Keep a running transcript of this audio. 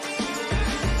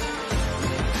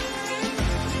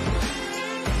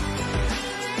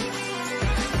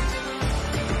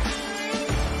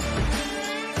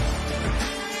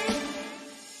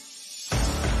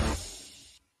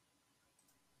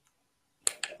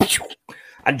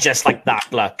And just like that,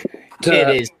 look, it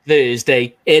is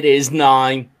Thursday. It is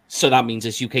 9. So that means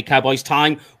it's UK Cowboys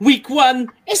time. Week 1.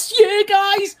 It's you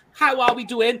guys. How are we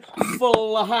doing?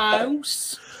 Full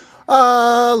house.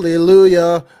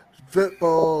 Hallelujah.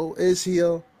 Football is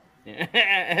here.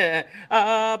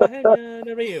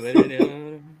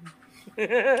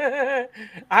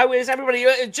 How is everybody?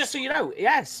 Just so you know,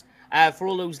 yes. For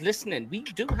all those listening, we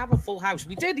do have a full house.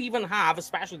 We did even have a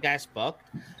special guest booked,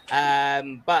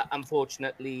 but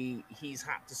unfortunately, he's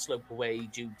had to slope away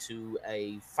due to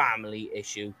a family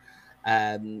issue.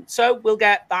 So we'll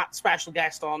get that special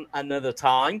guest on another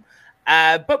time.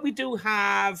 But we've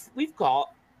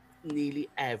got nearly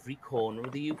every corner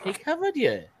of the UK covered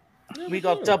here. We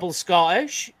got double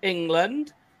Scottish,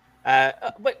 England.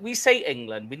 We say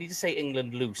England. We need to say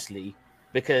England loosely,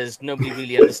 because nobody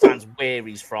really understands where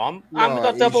he's from. No, and we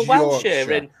got double Welsh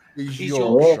here. And he's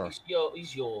Yorkshire.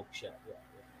 He's Yorkshire. Yeah,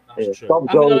 that's true. And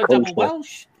we got a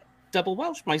double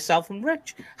Welsh, myself and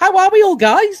Rich. How are we all,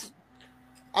 guys?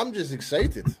 I'm just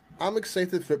excited. I'm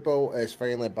excited football is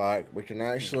finally back. We can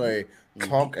actually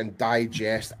talk and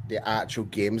digest the actual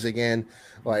games again.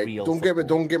 Like, don't get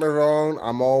me wrong,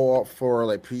 I'm all up for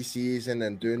like preseason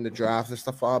and doing the draft and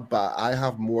stuff like that, but I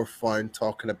have more fun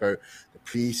talking about the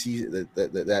preseason,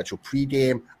 the actual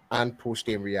pre-game and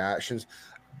post-game reactions.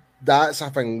 That's, I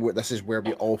think, this is where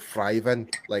we all thrive in,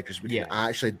 like, because we can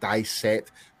actually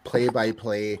dissect play by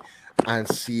play and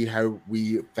see how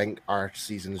we think our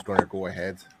season is going to go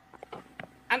ahead.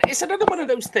 And it's another one of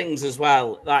those things as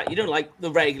well that, like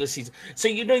the regular season. So,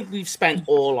 we've spent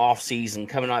all off season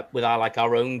coming up with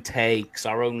our own takes,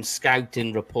 our own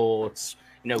scouting reports.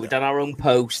 We've done our own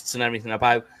posts and everything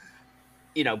about,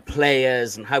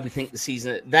 players and how we think the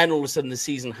season. Then all of a sudden the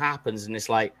season happens and it's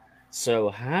like, so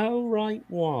how right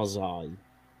was I?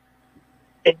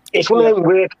 It's one of them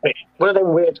weird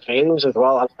feelings as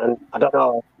well. And I don't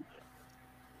know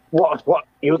what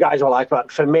you guys are like,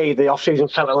 but for me, the off season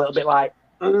felt a little bit like,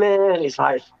 man, it's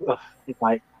like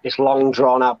this long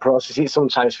drawn out process. It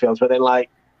sometimes feels, but then like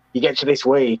you get to this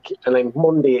week and then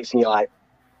Monday and you're like,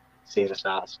 season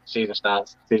starts. Is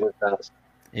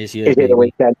it the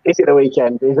weekend? Is it the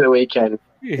weekend?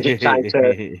 Is it time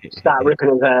to start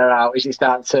ripping his hair out? Is it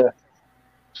start to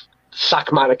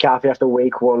sack Mike McCarthy after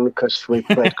week 1 because we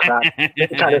played crap?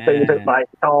 Kind of thing. But like,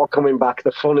 it's all coming back.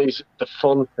 The fun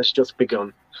has just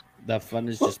begun. The fun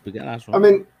has just begun. That's right. I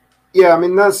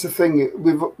mean, that's the thing.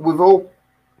 We've all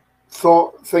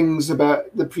thought things about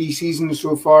the preseason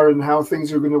so far and how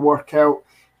things are going to work out.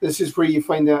 This is where you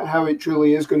find out how it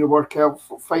truly is going to work out.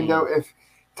 Find out if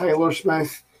Tyler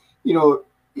Smith,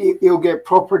 he'll get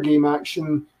proper game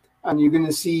action, and you're going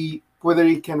to see whether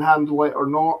he can handle it or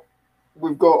not.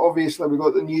 We've got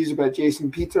the news about Jason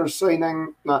Peters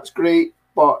signing. That's great,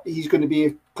 but he's going to be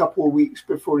a couple of weeks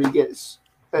before he gets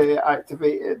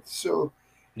activated. So,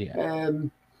 we've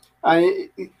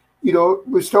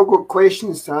still got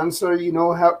questions to answer.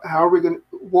 How are we going?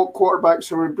 What quarterbacks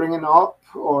are we bringing up?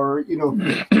 Or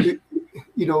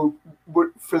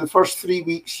for the first 3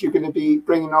 weeks, you're going to be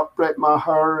bringing up Brett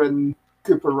Maher and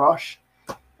Cooper Rush.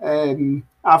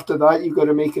 After that, you've got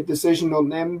to make a decision on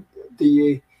them. Do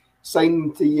you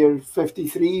sign to year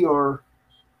 53 or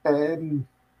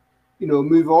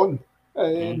move on?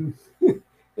 In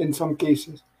some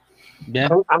cases. Yeah,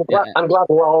 I'm glad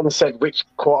we all said which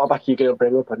quarterback you're going to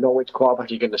bring up and not which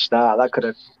quarterback you're going to start. That could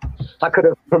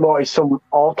have promoted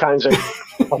all kinds of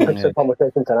topics of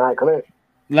conversation tonight, couldn't it?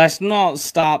 Let's not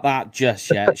start that just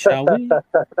yet, shall we?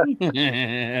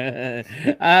 Here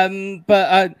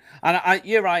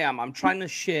I am. I'm trying to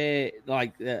share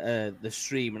the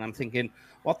stream, and I'm thinking,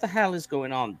 what the hell is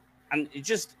going on? And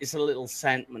it's a little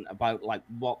sentiment about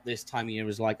what this time of year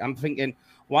is like. I'm thinking,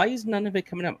 why is none of it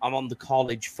coming up? I'm on the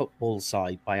college football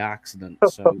side by accident.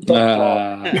 So I'm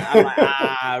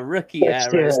like, rookie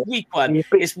error. It's week 1.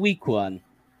 It's week 1.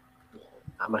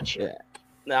 Amateur.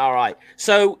 Yeah. All right.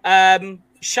 So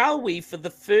shall we, for the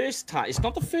first time, it's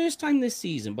not the first time this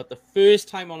season, but the first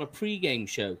time on a pre-game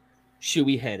show, should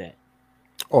we hit it?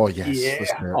 Oh, yes. Yeah.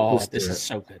 This is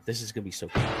so good. This is going to be so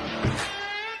good.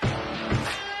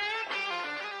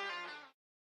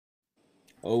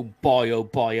 Oh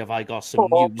boy, have I got some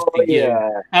news for you.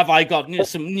 Yeah. Have I got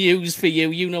some news for you?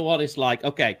 You know what it's like.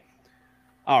 Okay.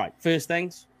 All right. First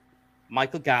things,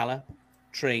 Michael Gallup,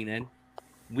 training.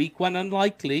 Week 1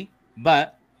 unlikely,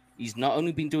 but he's not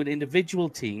only been doing individual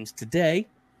teams, today,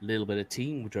 a little bit of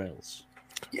team drills.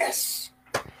 Yes.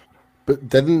 But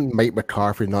didn't Mike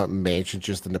McCarthy not mention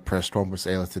just in the press conference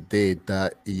earlier today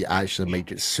that he actually might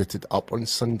get suited up on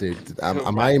Sunday?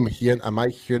 Am I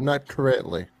hearing that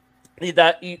correctly?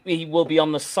 that he will be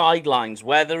on the sidelines.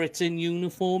 Whether it's in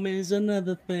uniform is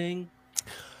another thing.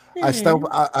 I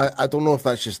don't know if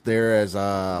that's just there as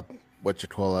a what you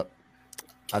call it,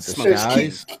 a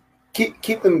disguise.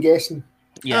 Keep them guessing.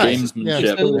 Yeah, it's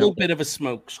a little bit of a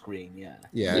smoke screen.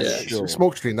 Sure.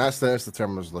 Smoke screen. That's the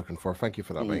term I was looking for. Thank you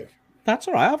for that, Mike. That's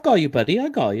all right. I've got you, buddy. I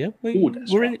got you.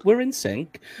 We're in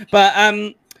sync. But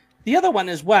the other one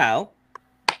as well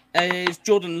is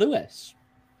Jordan Lewis.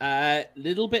 A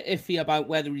little bit iffy about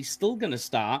whether he's still going to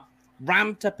start.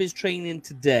 Ramped up his training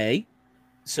today,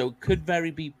 so it could very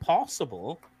be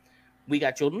possible we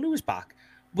got Jordan Lewis back.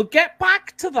 We'll get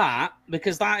back to that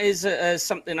because that is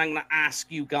something I'm going to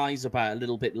ask you guys about a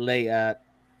little bit later,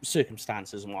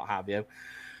 circumstances and what have you.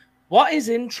 What is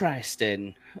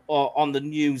interesting on the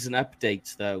news and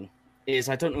updates, though, is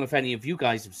I don't know if any of you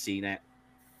guys have seen it,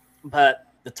 but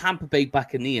the Tampa Bay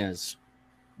Buccaneers,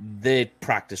 their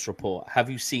practice report. Have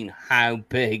you seen how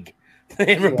big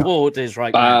their report is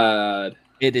right now?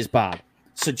 It is bad.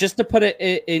 So just to put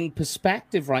it in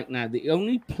perspective right now, the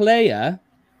only player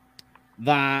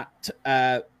that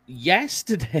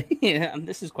yesterday, and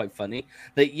this is quite funny,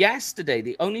 that yesterday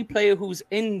the only player who's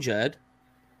injured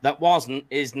that wasn't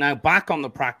is now back on the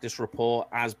practice report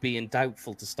as being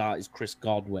doubtful to start is Chris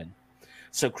Godwin.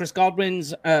 So Chris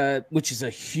Godwin's, which is a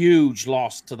huge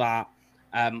loss to that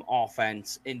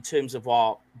offense in terms of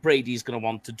what Brady's going to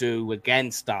want to do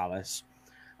against Dallas,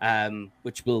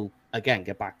 which we'll again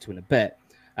get back to in a bit.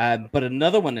 But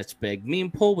another one that's big, me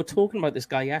and Paul were talking about this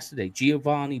guy yesterday,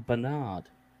 Giovanni Bernard,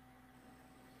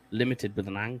 limited with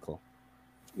an ankle.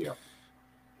 Yeah.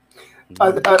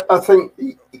 I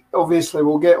think, obviously,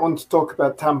 we'll get on to talk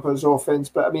about Tampa's offense,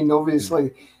 but I mean,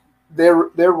 obviously, their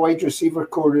wide receiver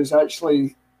core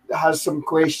has some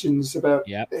questions about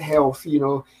health. You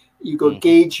know, you've got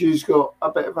Gage, who's got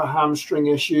a bit of a hamstring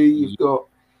issue. You've got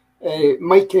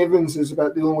Mike Evans is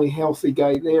about the only healthy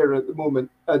guy there at the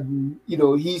moment, and you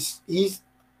know he's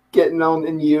getting on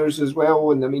in years as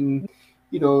well. And I mean,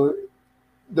 you know,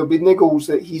 there'll be niggles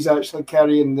that he's actually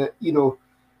carrying that you know.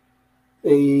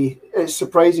 It's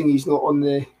surprising he's not on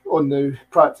the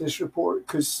practice report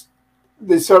because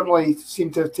they certainly seem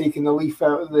to have taken a leaf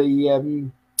out of the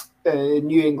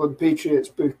New England Patriots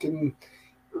book and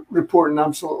reporting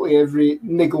absolutely every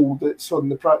niggle that's on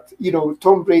the practice. You know,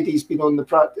 Tom Brady's been on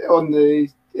the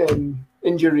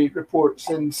injury report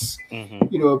since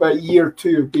you know about year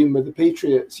 2 of being with the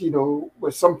Patriots. You know,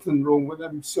 with something wrong with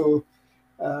him. So.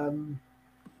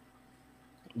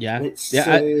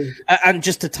 And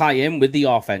just to tie in with the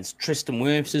offense, Tristan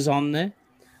Wirfs is on there.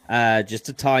 Just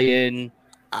to tie in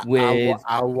with,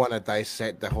 I want to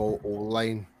dissect the whole O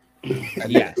line.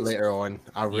 Later on,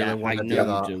 I really want to do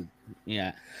that.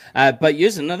 Yeah, but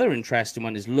here's another interesting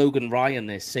one: is Logan Ryan,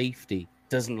 their safety,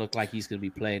 doesn't look like he's going to be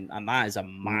playing, and that is a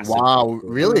massive. Wow,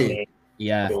 really?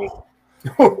 Yeah.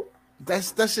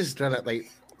 This is done it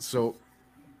like so.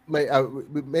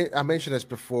 I mentioned this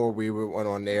before we went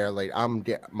on air. Like I'm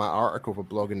getting my article for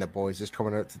Blogging the Boys is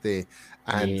coming out today,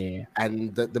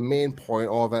 and the main point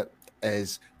of it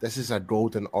is this is a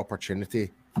golden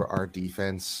opportunity for our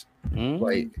defense.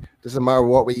 Like doesn't matter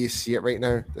what way you see it right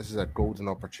now. This is a golden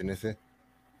opportunity.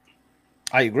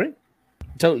 I agree,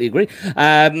 totally agree.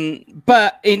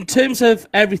 But in terms of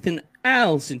everything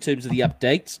else, in terms of the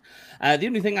updates. The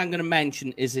only thing I'm going to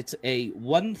mention is it's a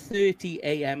 1:30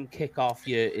 a.m. kickoff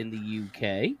here in the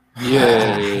UK.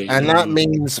 Yeah, and that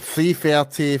means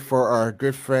 3:30 for our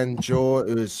good friend Joe,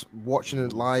 who's watching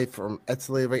it live from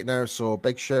Italy right now. So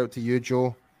big shout out to you,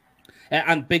 Joe.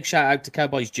 And big shout out to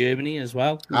Cowboys Germany as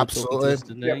well.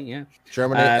 Absolutely. Yeah.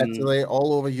 Germany, Italy,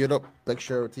 all over Europe. Big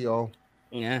shout out to you all.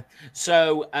 Yeah.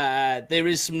 So there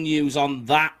is some news on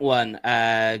that one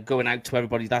going out to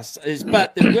everybody.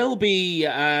 But there will be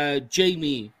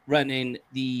Jamie running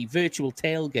the virtual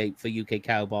tailgate for UK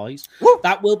Cowboys. Woo!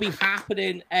 That will be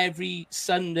happening every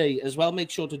Sunday as well. Make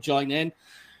sure to join in.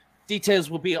 Details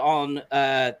will be on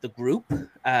the group.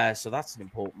 So that's an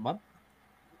important one.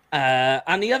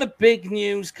 And the other big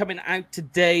news coming out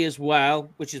today as well,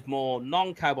 which is more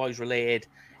non-Cowboys related,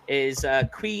 is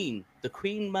Queen. The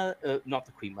Queen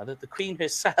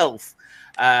herself,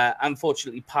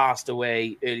 unfortunately passed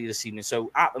away earlier this evening.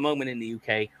 So at the moment in the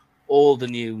UK, all the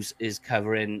news is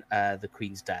covering the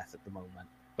Queen's death at the moment.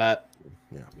 But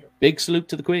big salute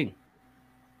to the Queen.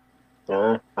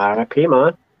 R.I.P.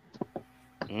 man.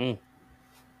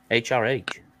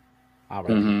 HRH. All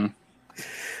right.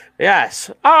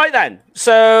 Yes. All right then.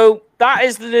 So that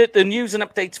is the news and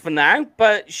updates for now.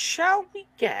 But shall we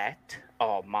get?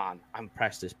 Oh man, I haven't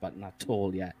pressed this button at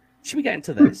all yet. Should we get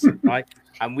into this, right?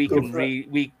 And we can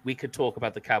we could talk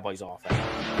about the Cowboys offense.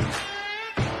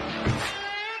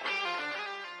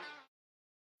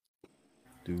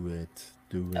 Do it.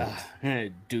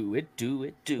 Do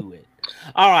it.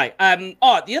 All right.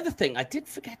 The other thing I did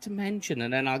forget to mention,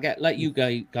 and then I'll let you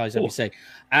guys have you say.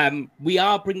 We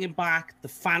are bringing back the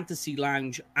Fantasy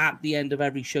Lounge at the end of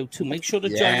every show too. Make sure to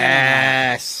join in on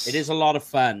that. It is a lot of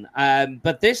fun.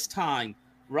 But this time,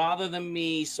 rather than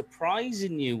me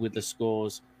surprising you with the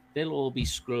scores, they'll all be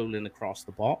scrolling across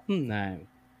the bottom now.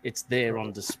 It's there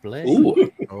on display. So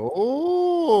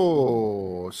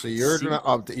you're gonna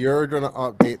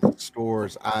update the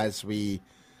scores as we.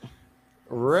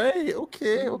 Right.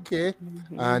 Okay.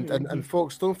 And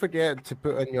folks, don't forget to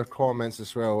put in your comments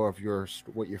as well of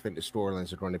what you think the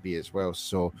storylines are going to be as well.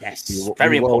 So yes,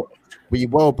 very important. We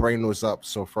will bring those up.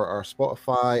 So for our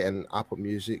Spotify and Apple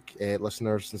Music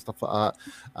listeners and stuff like that,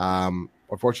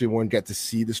 unfortunately, we won't get to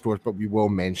see the scores, but we will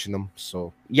mention them.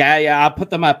 So yeah, I'll put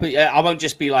them up. I won't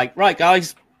just be like, right,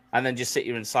 guys, and then just sit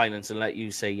here in silence and let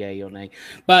you say yay or nay.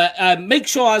 But make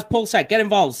sure, as Paul said, get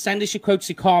involved. Send us your quotes,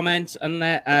 your comments, and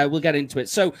we'll get into it.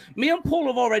 So me and Paul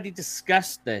have already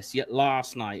discussed this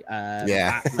last night.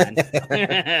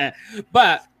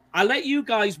 But I'll let you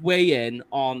guys weigh in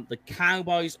on the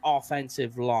Cowboys'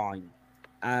 offensive line.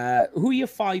 Who are your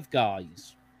 5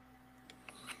 guys?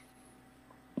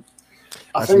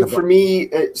 I think for me,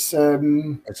 it's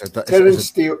Terrence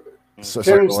Steele.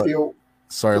 Terrence Steele.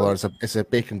 Sorry, Lawrence. It's a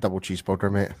bacon double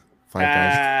cheeseburger, mate. 5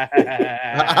 guys.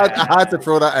 I had to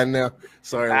throw that in there.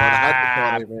 Sorry, Lawrence. I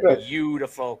had to throw it, mate.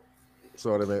 Beautiful.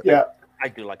 Sorry, mate. Yeah, I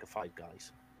do like a 5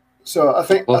 guys. So I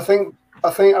think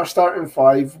our starting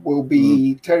 5 will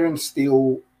be Terrence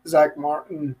Steele, Zach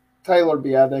Martin, Tyler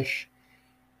Biadasz,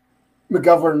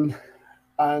 McGovern,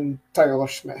 and Tyler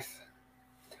Smith.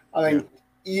 I think.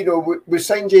 We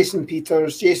signed Jason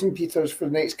Peters. Jason Peters for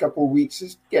the next couple of weeks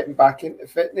is getting back into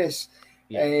fitness.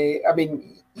 Yeah.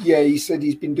 He said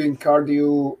he's been doing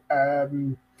cardio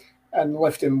and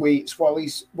lifting weights while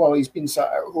he's been sat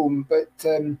at home. But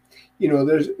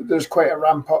there's quite a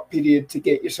ramp up period to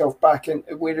get yourself back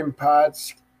into wearing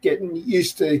pads, getting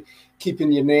used to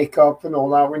keeping your neck up and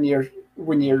all that when you're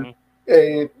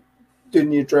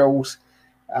doing your drills.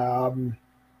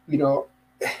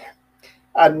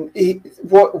 And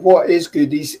what is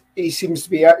good is he seems to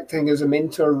be acting as a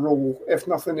mentor role, if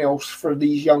nothing else, for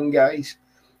these young guys.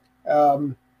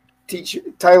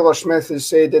 Tyler Smith has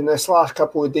said in this last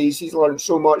couple of days he's learned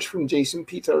so much from Jason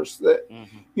Peters that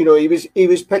he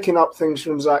was picking up things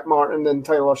from Zach Martin and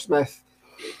Tyron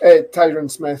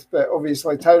Smith, but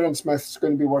obviously Tyron Smith's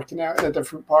going to be working out in a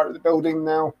different part of the building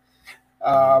now.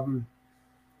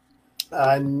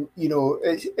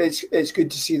 It's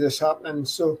good to see this happening.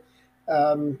 So.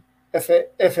 If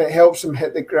it helps him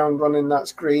hit the ground running,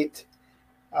 that's great,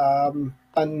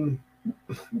 and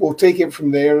we'll take it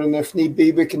from there. And if need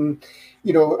be, we can,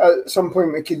 at some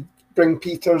point we could bring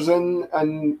Peters in,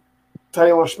 and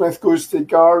Tyler Smith goes to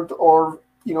guard, or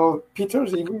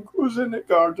Peters even goes in at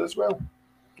guard as well.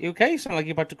 You okay? Sound like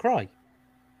you're about to cry.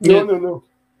 No.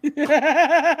 I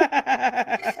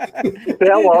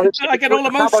get all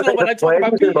emotional when I talk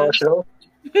about Peters.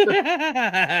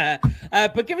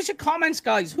 But give us your comments,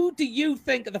 guys. Who do you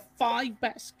think are the 5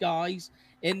 best guys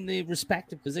in the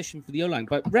respective position for the O-line?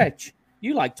 But Rich,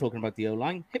 you like talking about the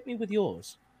O-line. Hit me with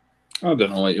yours. I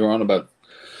don't know what you're on about.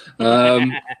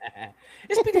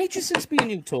 It's been ages since me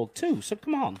and you talked too, so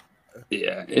come on.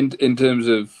 Yeah, in terms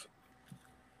of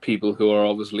people who are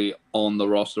obviously on the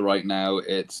roster right now,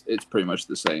 it's pretty much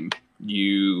the same.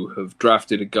 You have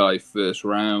drafted a guy first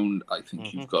round. I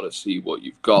think you've got to see what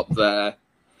you've got there.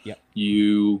 Yep.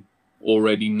 You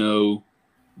already know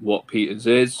what Peters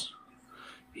is.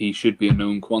 He should be a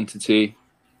known quantity,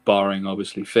 barring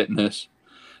obviously fitness.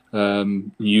 I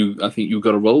think you've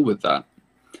got to roll with that.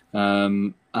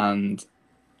 And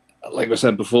like I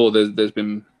said before, there's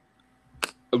been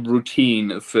a routine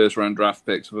of first round draft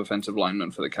picks of offensive linemen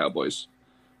for the Cowboys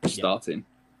starting.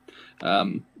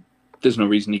 There's no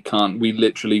reason he can't.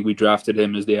 We drafted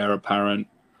him as the heir apparent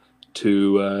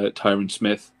to Tyron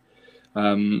Smith.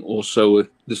 Also,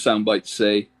 the soundbites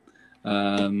say,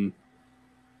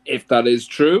 if that is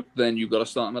true, then you've got to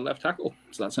start him at left tackle.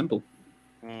 It's that simple.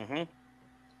 Mm-hmm.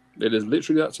 It is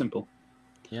literally that simple.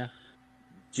 Yeah.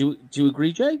 Do you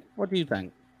agree, Jay? What do you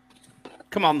think?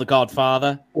 Come on, the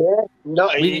Godfather. Yeah, no,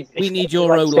 we need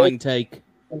your O-line take.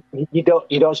 You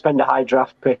don't spend a high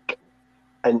draft pick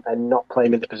and not play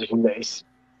him in the position that he's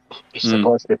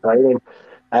supposed to be playing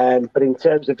in. But in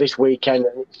terms of this weekend,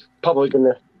 it's probably going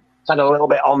to stand a little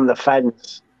bit on the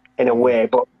fence in a way.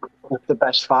 But the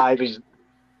best 5 it's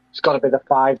got to be the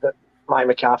 5 that Mike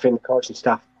McCarthy and the coaching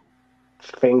staff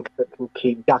think that can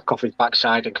keep Dak off his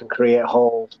backside and can create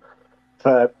holes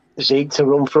for Zeke to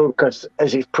run through. Because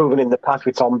as he's proven in the past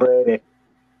with Tom Brady,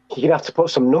 you're gonna have to put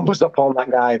some numbers up on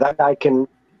that guy. That guy could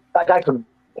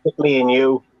hit me and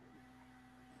you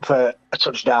for a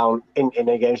touchdown in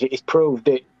a game. He's proved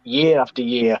it year after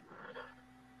year.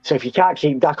 So if you can't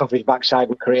keep Dak off his backside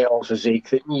and create all for Zeke,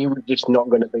 then you're just not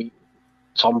going to beat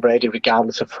Tom Brady,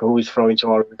 regardless of who he's throwing to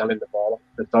or who's handing the ball.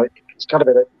 So it's got to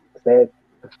be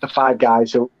the 5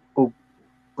 guys who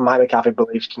Mike McCarthy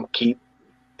believes can keep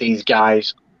these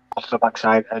guys off the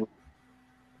backside and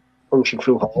punching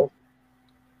through holes.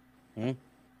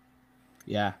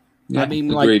 Yeah. Yeah, I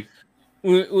mean, agreed.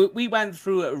 we went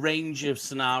through a range of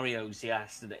scenarios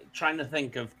yesterday, trying to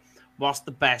think of what's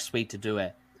the best way to do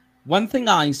it. One thing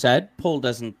I said, Paul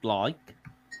doesn't like.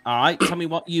 All right, tell me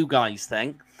what you guys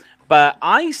think. But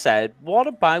I said, what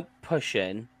about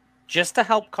pushing, just to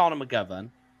help Connor McGovern,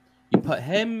 you put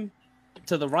him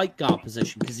to the right guard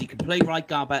position because he can play right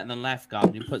guard better than left guard,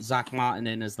 and you put Zach Martin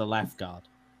in as the left guard.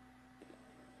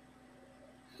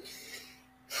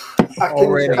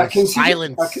 I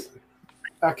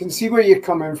can see where you're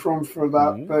coming from for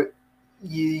that, but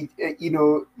you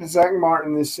know, Zach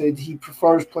Martin has said he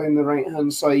prefers playing the right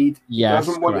hand side. Yes,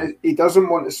 he doesn't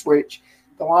want to switch.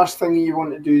 The last thing you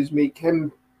want to do is make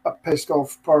him a pissed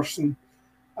off person.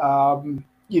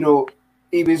 You know,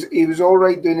 he was all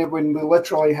right doing it when we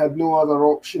literally had no other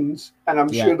options, and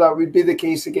I'm sure that would be the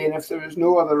case again if there was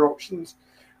no other options.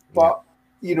 But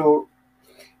you know,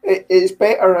 it's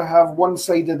better to have one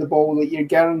side of the ball that you're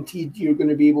guaranteed you're going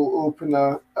to be able to open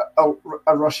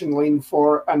a rushing lane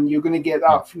for, and you're going to get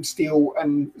that from Steele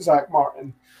and Zach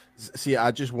Martin. See,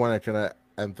 I just want to kind of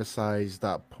emphasize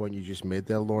that point you just made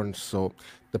there, Lawrence. So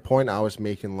the point I was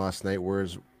making last night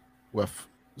was with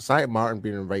Zach Martin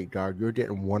being in right guard, you're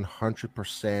getting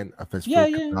 100% of his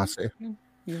full capacity.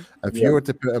 If you were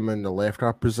to put him in the left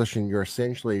guard position, you're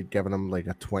essentially giving him like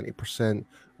a 20%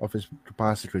 of his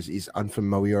capacity because he's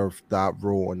unfamiliar with that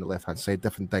role on the left hand side,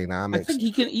 different dynamics. I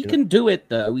think he can do it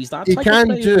though. He's that. He type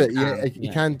can of player do it. who He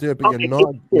can do it, but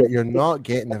you're not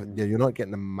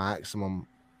getting the maximum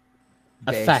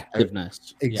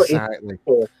effectiveness. Exactly.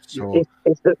 So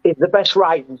it's the best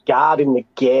right guard in the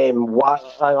game. Why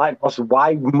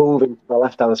move into the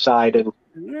left hand side and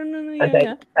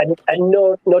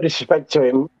no disrespect to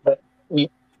him, but you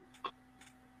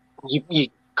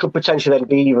could potentially then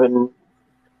be even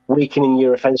weakening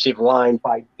your offensive line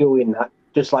by doing that.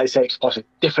 Just like say, explosive,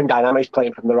 different dynamics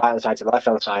playing from the right hand side to the left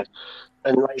hand side,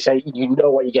 and like you say, you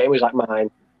know what your game is like. Mine,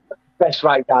 best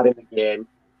right guard in the game,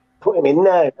 put him in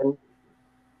there and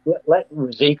let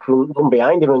Zeke run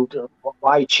behind him. And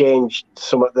why change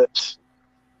something that's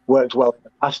worked well in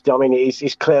the past? I mean,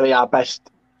 he's clearly our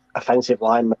best offensive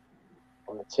lineman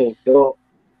on the team.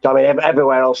 I mean,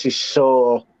 everywhere else is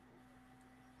so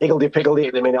higgledy-piggledy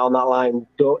at the minute on that line.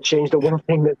 Don't change the one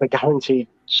thing that's a guaranteed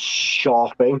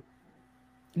sure thing.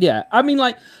 Yeah, I mean,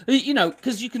 like, you know,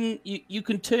 because you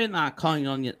can turn that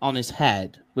kind on his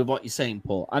head with what you're saying,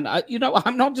 Paul. And you know,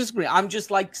 I'm not disagreeing. I'm just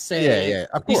like saying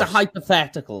these are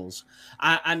hypotheticals,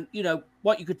 and you know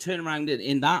what you could turn around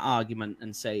in that argument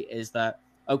and say is that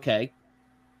okay,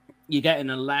 you're getting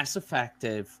a less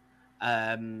effective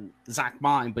Zach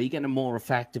Martin, but you're getting a more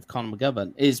effective Connor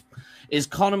McGovern. Is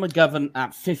Connor McGovern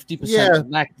at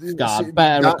 50% left guard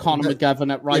better than Connor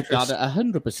McGovern at right guard at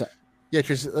 100%? Yeah,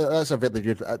 because that's a really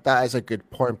good. That is a good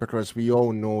point because we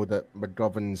all know that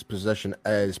McGovern's position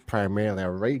is primarily a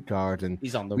right guard, and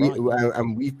he's on the right,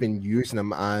 and we've been using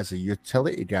him as a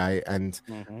utility guy, and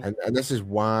this is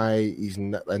why he's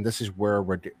not, and this is where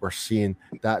we're seeing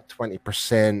that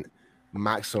 20%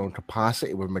 maximum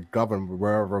capacity with McGovern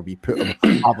wherever we put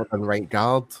him, other than right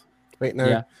guard right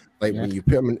now. When you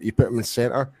put him in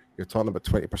center, you're talking about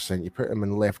 20%. You put him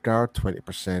in left guard,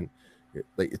 20%.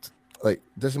 Like,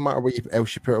 doesn't matter where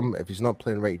else you put him. If he's not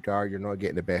playing right guard, you're not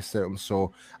getting the best out of him.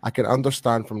 So I can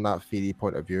understand from that theory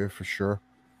point of view for sure.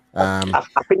 I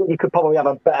think you could probably have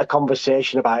a better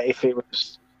conversation about it if it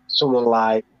was someone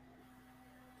like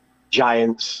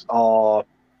Giants or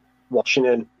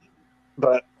Washington.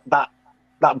 But that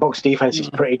Bucs defense is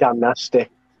pretty damn nasty.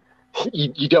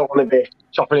 You don't want to be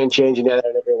chopping and changing it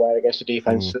and everywhere against a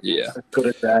defense that's as good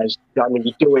as theirs. I mean,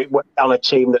 you do it on a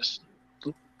team that's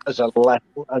can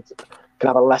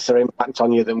have a lesser impact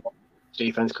on you than what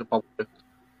defense could probably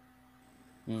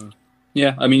do.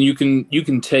 Yeah, I mean, you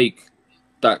can take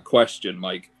that question,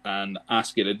 Mike, and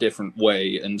ask it a different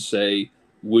way and say,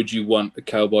 would you want a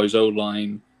Cowboys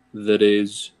O-line that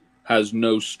has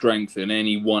no strength in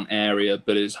any one area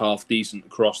but is half decent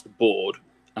across the board,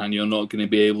 and you're not going to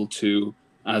be able to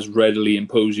as readily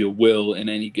impose your will in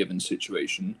any given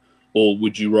situation? Or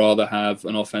would you rather have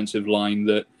an offensive line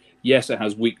that, yes, it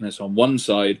has weakness on one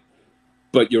side,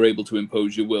 but you're able to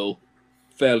impose your will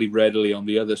fairly readily on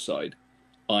the other side,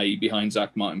 i.e. behind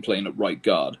Zach Martin playing at right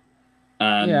guard.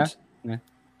 And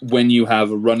when you have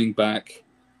a running back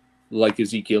like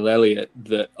Ezekiel Elliott,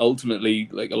 that ultimately,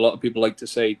 like a lot of people like to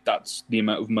say, that's the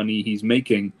amount of money he's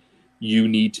making, you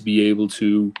need to be able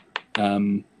to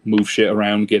move shit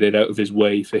around, get it out of his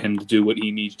way for him to do what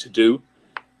he needs to do.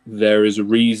 There is a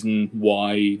reason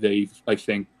why I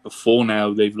think before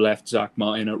now, they've left Zach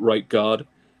Martin at right guard,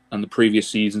 and the previous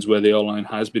seasons where the O-line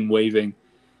has been wavering,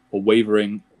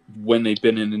 when they've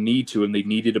been in a need to and they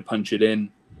needed to punch it in,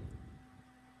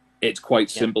 it's quite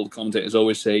simple. The commentators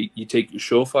always say, you take your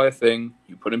surefire thing,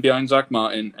 you put him behind Zach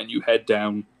Martin, and you head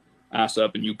down, ass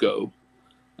up, and you go.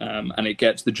 And it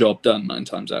gets the job done 9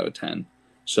 times out of 10.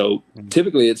 So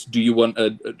typically it's, do you want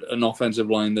an offensive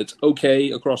line that's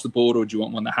okay across the board, or do you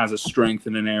want one that has a strength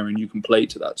in an area and you can play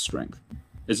to that strength?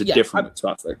 Is it different to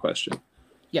ask that question?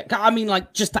 Yeah, I mean,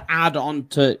 like, just to add on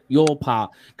to your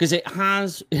part, because it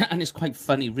has, and it's quite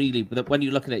funny, really, but when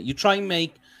you look at it, you try and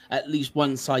make at least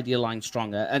one side of your line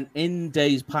stronger. And in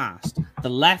days past, the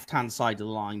left-hand side of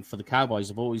the line for the Cowboys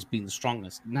have always been the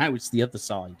strongest. Now it's the other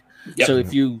side. Yep. So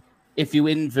if you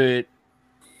invert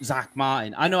Zach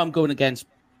Martin, I know I'm going against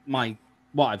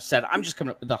what I've said. I'm just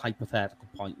coming up with a hypothetical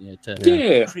point here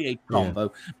to create combo.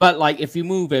 Yeah. But like, if you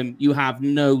move him, you have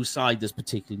no side that's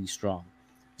particularly strong.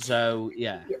 So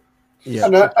yeah.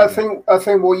 And I think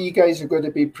what you guys are going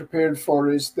to be prepared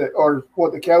for is that, or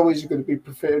what the Cowboys are going to be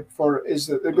prepared for is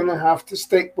that they're going to have to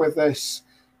stick with this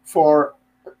for,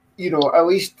 at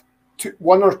least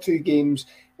 1 or 2 games.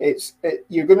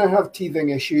 You're going to have teething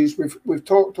issues. We've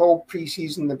talked all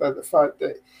preseason about the fact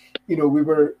that, we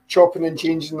were chopping and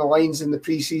changing the lines in the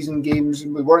preseason games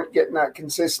and we weren't getting that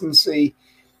consistency.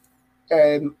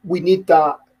 We need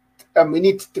that, and we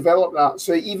need to develop that.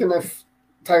 So even if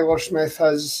Tyler Smith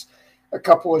has a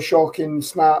couple of shocking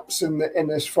snaps in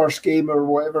this first game or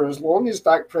whatever, as long as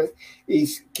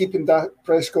he's keeping Dak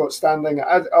Prescott standing,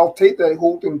 I'll take the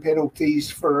holding penalties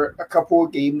for a couple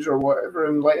of games or whatever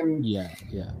and let him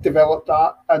develop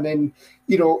that. And then,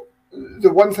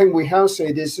 the one thing we have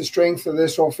said is the strength of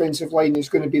this offensive line is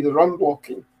going to be the run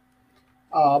blocking.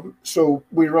 So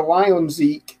we rely on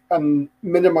Zeke and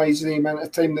minimize the amount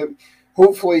of time that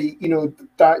hopefully,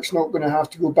 Dak's not going to have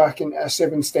to go back into a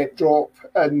 7-step drop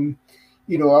and,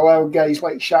 allow guys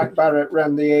like Shaq Barrett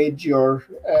around the edge or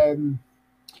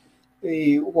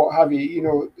what have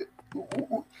you.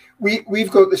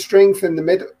 We've got the strength in the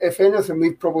middle. If anything,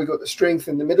 we've probably got the strength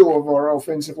in the middle of our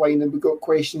offensive line, and we've got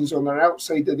questions on our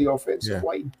outside of the offensive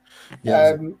line.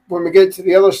 Yeah. When we get to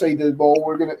the other side of the ball,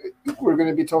 we're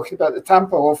gonna be talking about the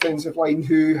Tampa offensive line,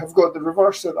 who have got the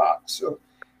reverse of that. So,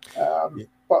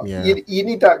 you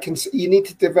need that. You need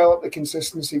to develop the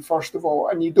consistency first of all,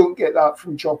 and you don't get that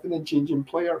from chopping and changing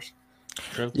players.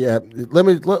 True. Yeah,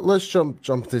 let's jump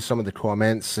to some of the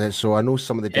comments. So I know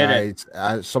some of the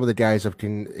guys have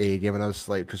given us,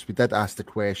 like, because we did ask the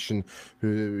question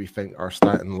who we think our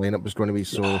starting lineup was going to be.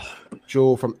 So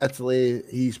Joe from Italy,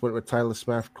 he's went with Tyler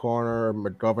Smith, Corner,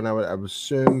 McGovern, I would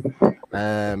assume,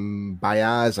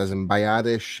 Bayaz as in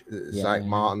Bayadish, Zach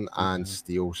Martin, and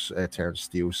Terrence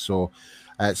Steele. So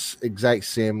it's exact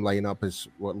same lineup as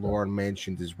what Lauren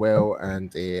mentioned as well,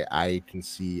 and I can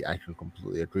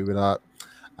completely agree with that.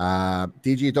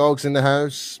 DJ Dog's in the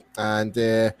house, and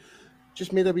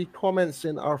just made a wee comment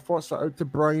saying our thoughts are out to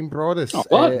Brian Broaddus.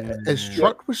 His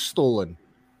truck was stolen.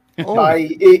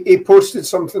 He posted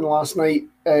something last night.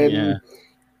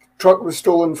 Truck was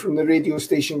stolen from the radio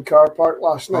station car park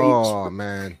last night. Oh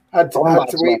man! Had to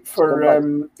wait for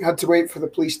the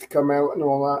police to come out and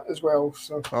all that as well.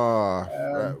 So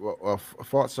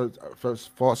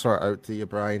thoughts are out to you,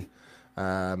 Brian.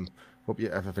 Hope you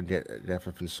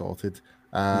everything sorted.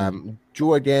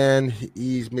 Joe again,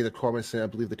 he's made a comment saying, I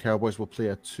believe the Cowboys will play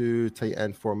a 2 tight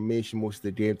end formation most of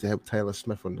the game to help Tyler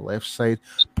Smith on the left side,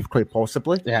 quite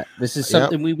possibly. Yeah, this is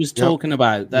something we was talking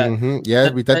about. That,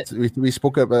 we did. We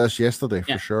spoke about this yesterday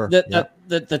for sure. The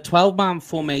 12-man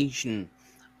formation,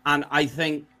 and I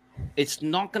think it's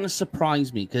not going to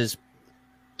surprise me because,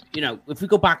 if we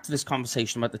go back to this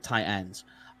conversation about the tight ends,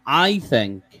 I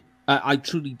think I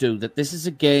truly do that this is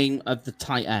a game of the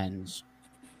tight ends.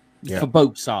 For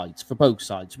both sides.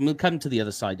 And we'll come to the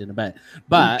other side in a bit.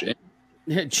 But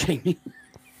Jamie.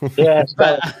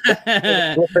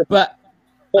 but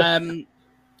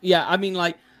I mean,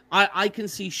 like, I can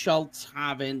see Schultz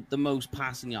having the most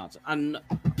passing yards, and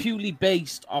purely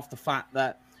based off the fact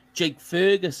that Jake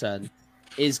Ferguson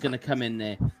is going to come in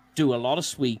there, do a lot of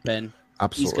sweeping.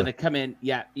 Absolutely. He's going to come in,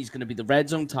 he's going to be the red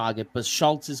zone target, but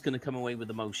Schultz is going to come away with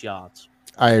the most yards.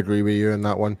 I agree with you on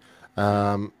that one.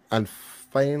 And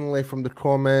finally from the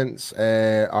comments,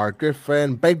 our good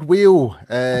friend Big Wheel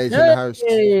is in the house.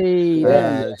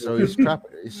 So he's crap.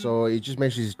 So he just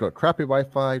mentions he's got crappy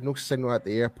Wi-Fi, no signal at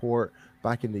the airport.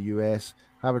 Back in the US.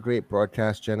 Have a great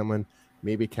broadcast, gentlemen.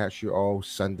 Maybe catch you all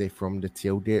Sunday from the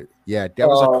tailgate. Yeah, give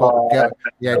us a call.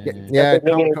 Give us a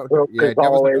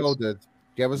call, dude.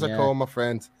 Give us a call, my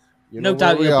friend. You know no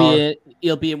doubt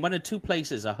he'll be in one of two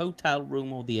places: a hotel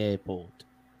room or the airport.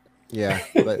 Yeah,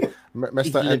 but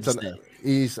Mr.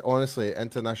 He's honestly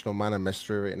international man of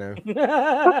mystery right now.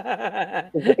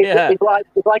 He's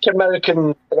like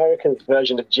American's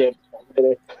version of Jim.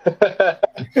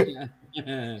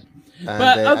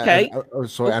 Okay.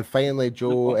 And finally,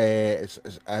 Joe and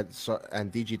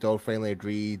DG Doll finally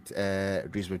agrees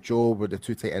with Joe with the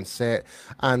 2 tight end set.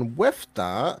 And with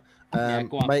that,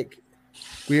 Mike,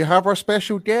 we have our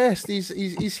special guest. He's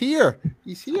here.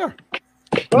 He's here.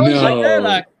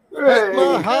 No.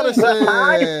 Hickman Harrison. Hold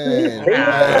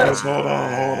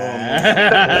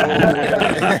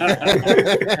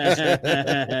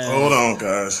on,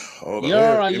 guys. Hold on. You're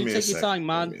all right. You take your time,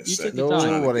 man. You take your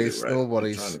time. No worries. I'm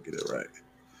trying to get it right.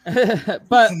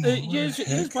 But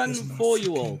here's one for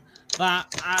you all.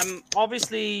 That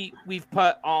obviously we've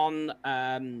put on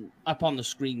up on the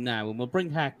screen now, and we'll bring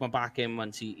Heckman back in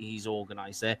once he's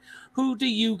organised there. Who do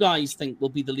you guys think will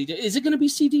be the leader? Is it going to be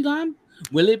CeeDee Lamb?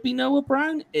 Will it be Noah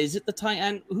Brown? Is it the tight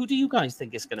end? Who do you guys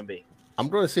think it's going to be? I'm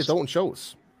going to say Dalton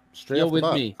Schultz. You're with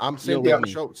me. I'm saying Dalton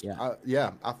Schultz.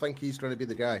 Yeah. I think he's going to be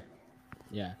the guy.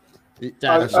 Yeah. It's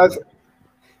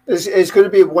going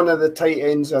to be one of the tight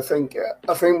ends. I think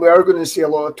we are going to see a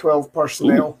lot of 12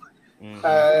 personnel.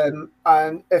 And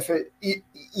if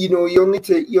you'll need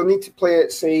to play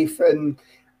it safe. And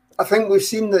I think we've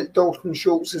seen that Dalton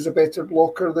Schultz is a better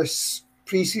blocker this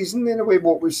preseason in a way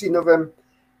what we've seen of him.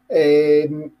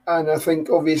 And I think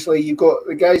obviously you've got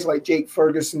the guys like Jake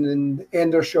Ferguson and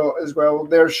Hendershot as well.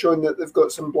 They're showing that they've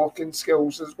got some blocking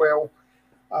skills as well.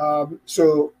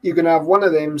 So you're going to have one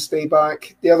of them stay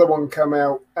back, the other one come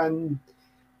out, and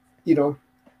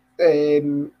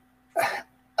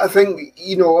I think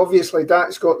obviously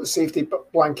Dak's got the safety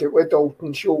blanket with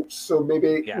Dalton Schultz, so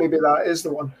maybe that is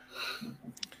the one.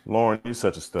 Lauren, you're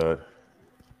such a stud.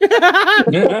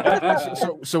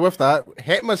 So with that,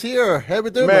 Heckman's here. How we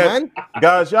doing, man?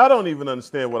 Guys, y'all don't even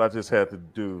understand what I just had to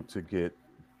do to get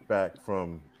back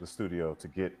from the studio to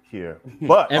get here.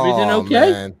 But everything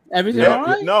okay? Man. Everything all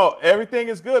right? No, everything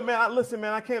is good, man. Listen,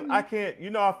 man, I can't. I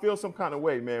feel some kind of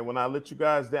way, man. When I let you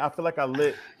guys down, I feel like I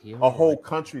let a whole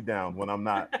country down when I'm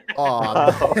not. Hey,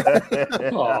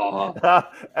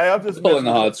 I'm just pulling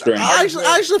the heartstrings. I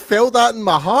actually felt that in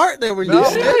my heart there when you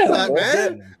said that,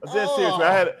 man. I'm dead serious.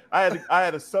 I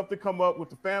had something come up with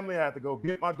the family. I had to go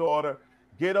get my daughter,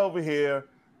 get over here.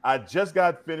 I just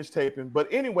got finished taping. But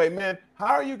anyway, man,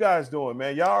 how are you guys doing,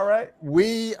 man? Y'all all right?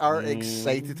 We are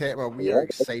excited, Heckman. We are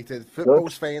excited.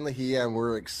 Football's finally here, and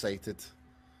we're excited.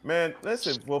 Man,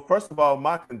 listen, well, first of all,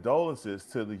 my condolences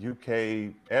to the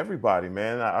UK, everybody,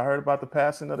 man. I heard about the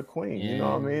passing of the Queen. You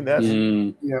know what I mean? That's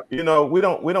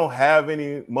we don't have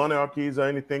any monarchies or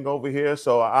anything over here.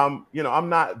 So I'm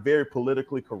not very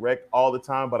politically correct all the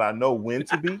time, but I know when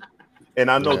to be.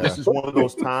 And I know this is one of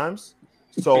those times.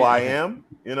 So I am,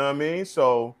 you know what I mean?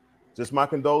 So just my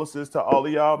condolences to all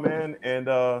of y'all, man. And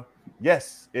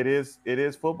yes, it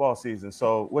is football season.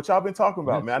 So what y'all been talking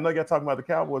about, man? I know y'all talking about the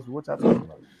Cowboys, but what y'all talking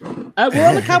about? We're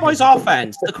on the Cowboys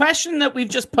offense. The question that we've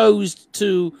just posed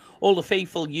to all the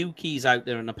faithful Ukis out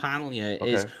there in the panel here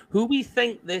is who we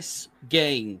think this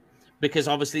game, because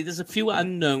obviously there's a few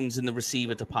unknowns in the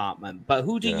receiver department, but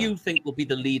who do you think will be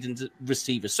the leading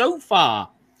receiver? So far,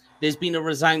 there's been a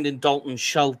resounding Dalton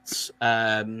Schultz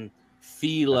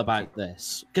feel about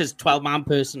this because 12-man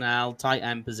personnel, tight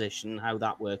end position, how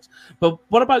that works. But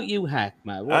what about you,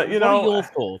 Heckman? What are your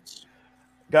thoughts?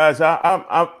 Guys,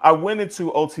 I went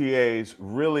into OTAs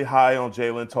really high on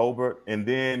Jalen Tolbert, and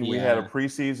then we had a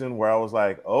preseason where I was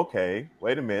like, okay,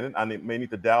 wait a minute, I may need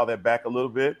to dial that back a little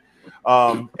bit.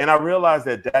 And I realized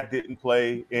that Dak didn't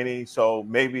play any, so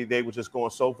maybe they were just going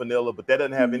so vanilla, but that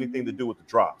doesn't have anything to do with the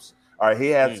drops. All right, he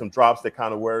had some drops that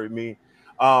kind of worried me.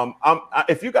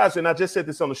 If you guys, and I just said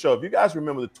this on the show, if you guys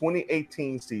remember the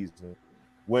 2018 season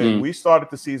when we started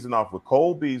the season off with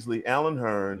Cole Beasley, Allen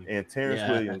Hurns, and Terrence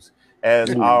Williams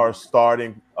as our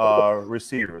starting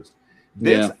receivers,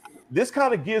 this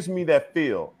kind of gives me that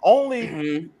feel.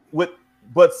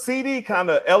 But CD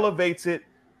kind of elevates it.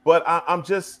 But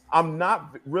I'm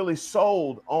not really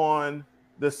sold on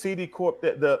the CD corp,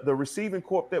 the receiving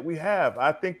corp that we have.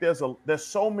 I think there's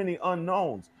so many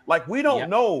unknowns. Like we don't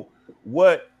know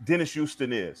what Dennis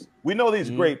Houston is. We know he's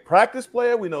a great practice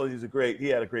player. We know he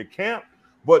had a great camp.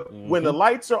 But when the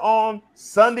lights are on,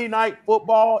 Sunday Night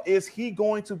Football, is he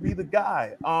going to be the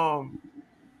guy?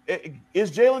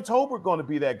 Is Jalen Tolbert going to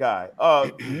be that guy?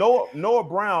 Noah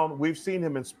Brown, we've seen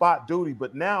him in spot duty,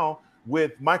 but now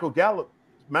with Michael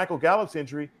Gallup's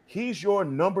injury, he's your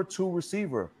number 2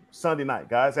 receiver Sunday night,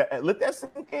 guys. Let that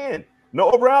sink in.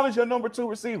 Noah Brown is your number 2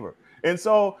 receiver. And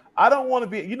so I don't want to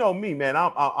be, you know me, man.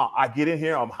 I get in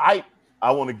here, I'm hyped. I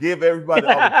want to give everybody,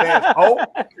 all the fans, hope.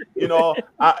 You know,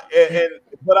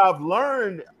 but I've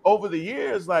learned over the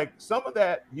years, like some of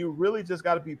that, you really just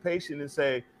got to be patient and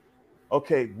say,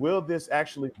 okay, will this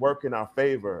actually work in our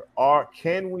favor? Or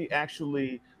can we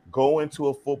actually go into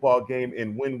a football game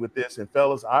and win with this? And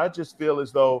fellas, I just feel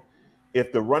as though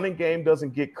if the running game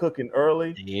doesn't get cooking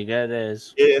early,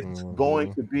 it's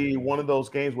going to be one of those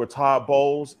games where Todd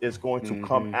Bowles is going to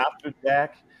come after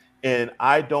Dak. And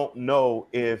I don't know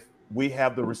if we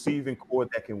have the receiving core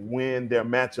that can win their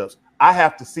matchups. I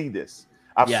have to see this.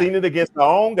 I've seen it against our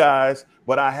own guys,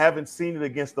 but I haven't seen it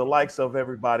against the likes of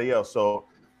everybody else. So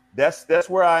that's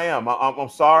where I am. I'm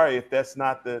sorry if that's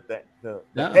not the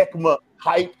ECMA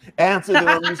hype answer that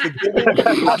I'm used to giving.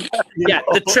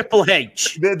 The Triple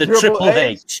H. The Triple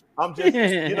H. I'm just,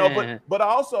 you know, but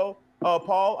also,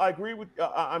 Paul, I agree with.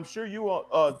 I'm sure you.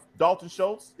 Dalton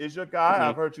Schultz is your guy.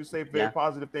 I've heard you say very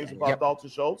positive things about Dalton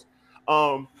Schultz.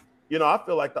 You know, I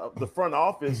feel like the front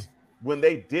office, when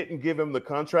they didn't give him the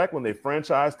contract, when they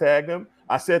franchise tagged him,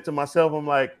 I said to myself, I'm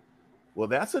like, well,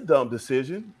 that's a dumb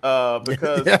decision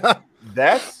because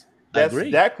that's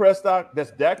Dak Prescott.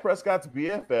 That's Dak Prescott's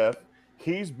BFF.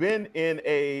 He's been in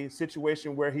a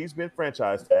situation where he's been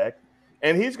franchise tagged,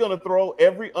 and he's going to throw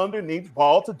every underneath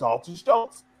ball to Dalton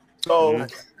Schultz. So,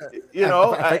 you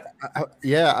know, I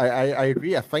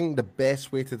agree. I think the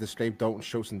best way to describe Dalton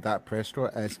Schultz and Dak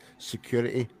Prescott is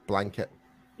security blanket.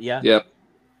 Yep.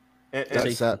 And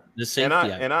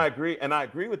I agree. And I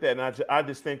agree with that. And I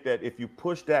just think that if you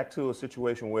push Dak to a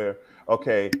situation where,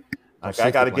 okay,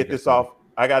 I got to get this off.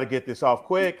 I got to get this off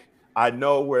quick. I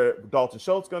know where Dalton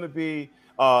Schultz going to be.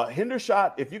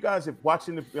 Hendershot, if you guys have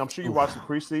watching, I'm sure you watched the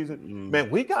preseason. Man,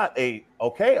 we got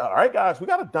all right, guys, we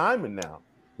got a diamond now.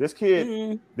 This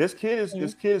kid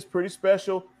is pretty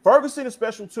special. Ferguson is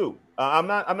special too. I'm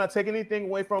not taking anything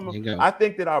away from him. I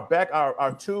think that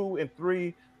our 2 and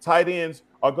 3 tight ends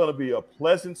are going to be a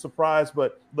pleasant surprise.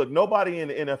 But look, nobody in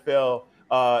the NFL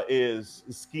is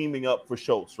scheming up for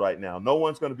Schultz right now. No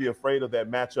one's going to be afraid of that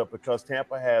matchup because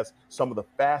Tampa has some of the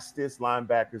fastest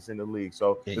linebackers in the league.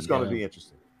 So it's going to be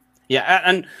interesting. Yeah,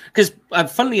 and because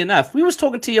funnily enough, we was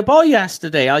talking to your boy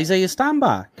yesterday, Isaiah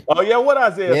Stanback. Oh yeah, what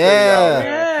Isaiah?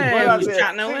 Yeah, we was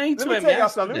chatting away to him. Let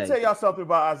me tell y'all something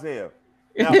about Isaiah.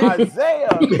 Now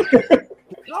Isaiah,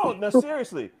 no,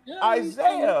 seriously,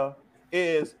 Isaiah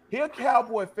he's a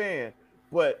Cowboy fan,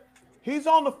 but he's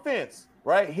on the fence,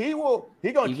 right? He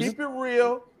gonna keep it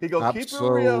real. He gonna keep it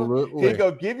real. He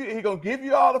gonna give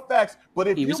you all the facts. But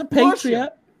if you push him,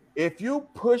 if you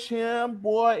push him,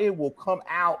 boy, it will come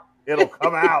out. It'll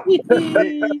come out.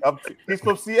 He's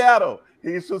from Seattle.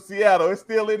 It's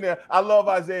still in there. I love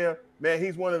Isaiah. Man,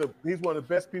 he's one of the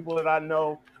best people that I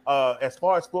know. As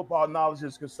far as football knowledge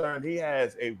is concerned, he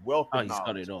has a wealth of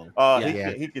knowledge. He's got it all.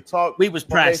 He could talk. We was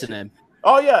pressing him.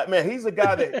 Oh yeah, man, he's a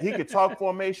guy that he could talk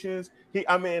formations.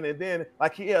 And then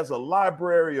like he has a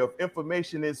library of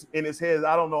information in his head.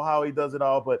 I don't know how he does it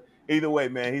all, but either way,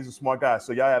 man, he's a smart guy.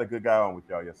 So y'all had a good guy on with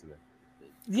y'all yesterday.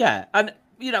 Yeah, and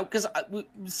you know, because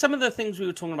some of the things we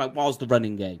were talking about was the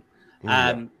running game.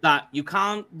 That you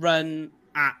can't run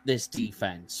at this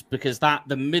defense because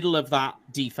the middle of that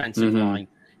defensive line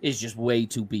is just way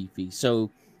too beefy.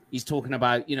 So he's talking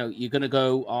about, you know, you're going to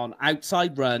go on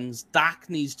outside runs. Dak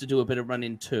needs to do a bit of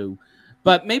running too.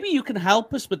 But maybe you can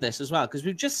help us with this as well, because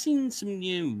we've just seen some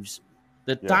news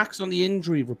that Dak's on the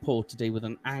injury report today with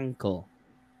an ankle.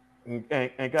 And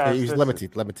guys, he was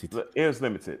limited. It was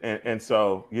limited, and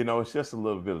so you know, it's just a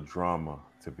little bit of drama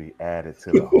to be added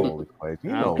to the whole equation.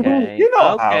 You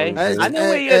know, I know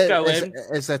where you're going.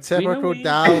 It's a typical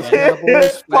Dallas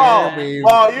Cowboys fan.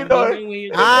 Paul, you know,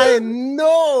 I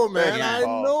know, man. I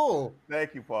know.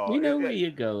 Thank you, Paul. We know where you're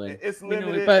going. It's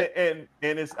limited, and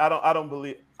it's. I don't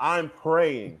believe. I'm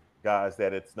praying, guys,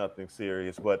 that it's nothing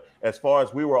serious. But as far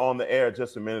as we were on the air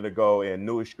just a minute ago, and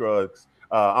Newy Scruggs.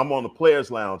 I'm on the Players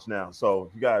Lounge now,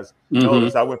 so you guys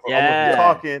notice I went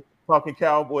from talking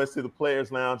Cowboys to the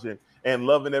Players Lounge and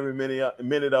loving every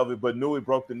minute of it. But Newy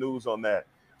broke the news on that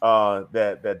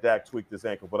that Dak tweaked his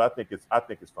ankle, but I think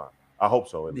it's fine. I hope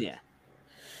so.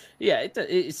 Yeah,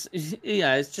 it's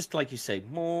just like you say,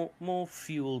 more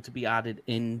fuel to be added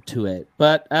into it.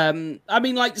 But I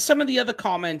mean, like some of the other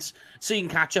comments, so you can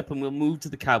catch up, and we'll move to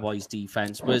the Cowboys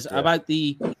defense. Was about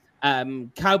the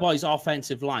Cowboys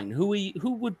offensive line. Who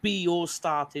would be your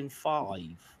starting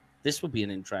five? This would be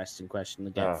an interesting question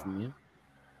to get from you.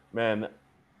 Man,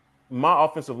 my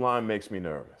offensive line makes me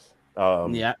nervous.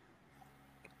 I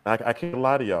can't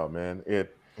lie to y'all, man.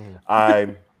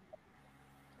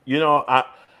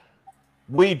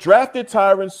 We drafted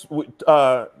Tyler Smith.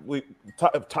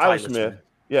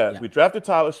 Yeah, we drafted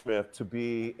Tyler Smith to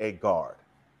be a guard.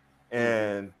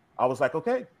 And I was like,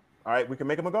 okay, all right, we can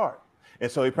make him a guard. And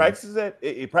so he practices at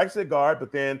guard,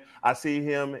 but then I see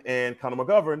him and Connor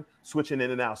McGovern switching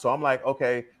in and out. So I'm like,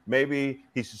 okay, maybe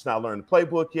he's just not learned the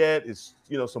playbook yet. It's,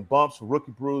 some bumps,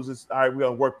 rookie bruises. All right, we're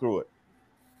going to work through it.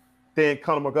 Then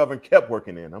Connor McGovern kept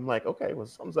working in. I'm like, okay, well,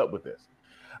 something's up with this.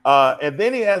 And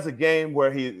then he has a game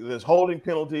where there's holding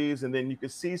penalties, and then you can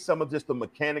see some of just the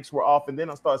mechanics were off. And then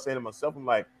I started saying to myself, I'm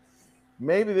like,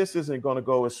 maybe this isn't going to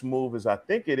go as smooth as I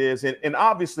think it is. And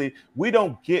obviously,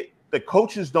 the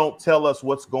coaches don't tell us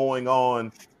what's going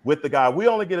on with the guy. We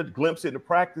only get a glimpse into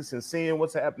practice and seeing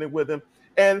what's happening with him.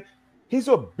 And he's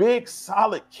a big,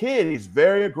 solid kid. He's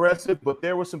very aggressive, but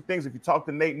there were some things. If you talk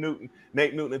to Nate Newton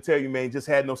will tell you, man, he just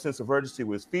had no sense of urgency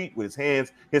with his feet, with his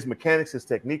hands, his mechanics, his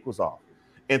technique was off.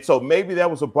 And so maybe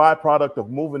that was a byproduct of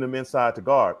moving him inside to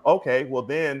guard. Okay, well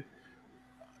then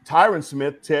Tyron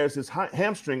Smith tears his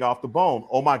hamstring off the bone.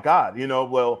 Oh my God.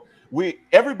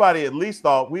 Everybody at least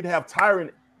thought we'd have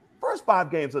Tyron first 5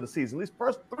 games of the season, at least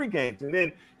first 3 games. And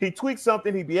then he tweaked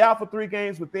something. He'd be out for 3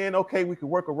 games, but then, okay, we could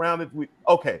work around it.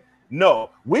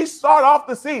 No, we start off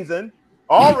the season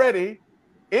already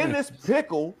in this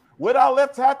pickle with our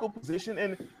left tackle position.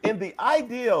 And the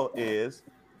ideal is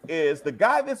the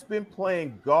guy that's been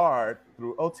playing guard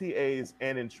through OTAs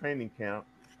and in training camp.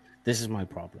 This is my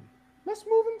problem. Let's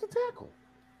move him to tackle.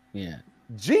 Yeah.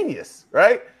 Genius,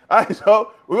 right? All right,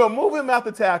 so we're going to move him out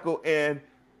to tackle, and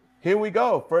here we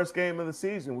go. First game of the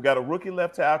season. We got a rookie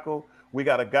left tackle. We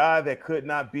got a guy that could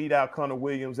not beat out Connor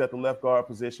Williams at the left guard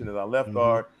position at our left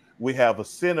guard. We have a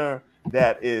center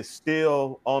that is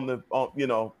still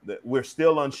we're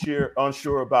still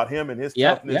unsure about him and his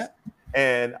toughness. Yeah.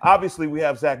 And obviously we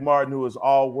have Zach Martin, who is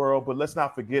all world, but let's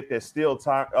not forget that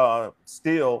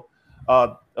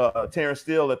Terrence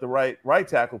Steele at the right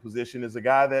tackle position is a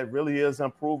guy that really is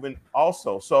unproven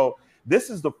also. So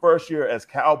this is the first year as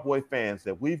Cowboy fans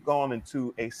that we've gone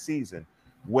into a season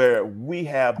where we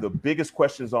have the biggest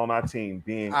questions on our team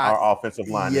being our offensive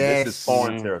line. Yes. And this is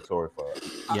foreign territory for us.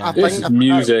 Yeah. This is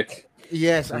music.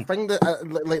 Yes, I think that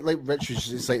like Richard,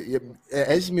 it's like it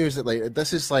is music. Like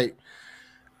this is like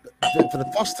for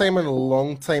the first time in a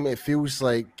long time, it feels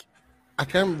like I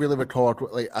can't really recall.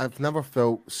 Like I've never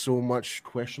felt so much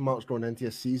question marks going into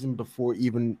a season before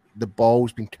even the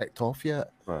ball's been kicked off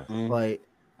yet. Right. Like,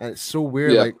 and it's so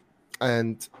weird. Yeah. Like,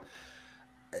 and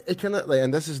it kind of like,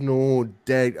 and this is no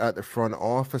dig at the front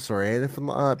office or anything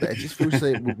like that, but it just feels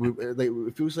like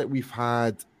it feels like we've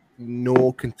had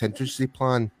no contingency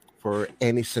plan for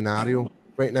any scenario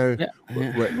right now. Yeah.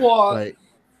 What?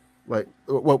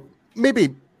 Well,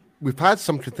 maybe we've had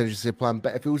some contingency plan,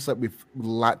 but it feels like we've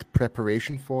lacked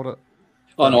preparation for it.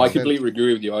 Oh no, I completely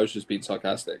agree with you. I was just being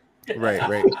sarcastic. Right. I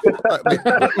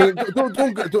mean,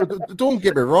 don't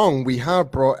get me wrong. We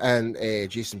have brought in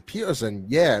Jason Peterson,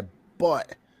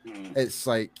 but it's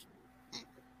surely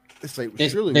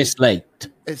this late.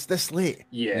 It's this late.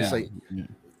 Yeah. It's like,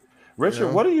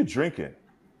 Richard, what are you drinking?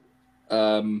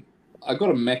 I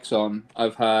got a mix on.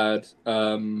 I've had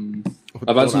some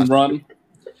rum,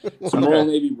 some Royal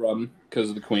Navy rum because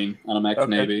of the Queen, and I'm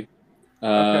ex-Navy.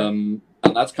 And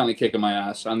that's kind of kicking my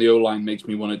ass. And the O-line makes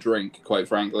me want to drink, quite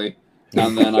frankly.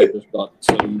 And then I just got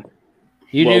some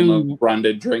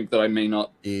branded drink that I may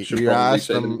not should probably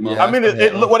say. I mean,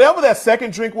 whatever that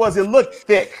second drink was, it looked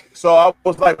thick. So I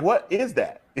was like, what is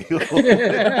that? It's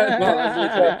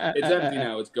empty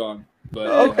now. It's gone. But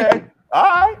okay. All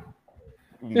right.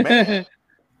 Man.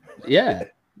 Yeah.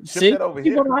 See what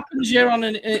happens here on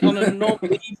a normal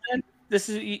evening. This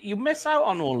is you miss out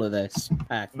on all of this.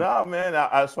 No, man.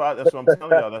 That's what I'm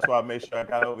telling y'all. That's why I made sure I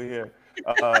got over here.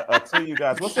 To you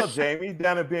guys. What's up, Jamie?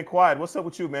 Down there being quiet. What's up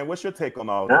with you, man? What's your take on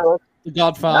all this? The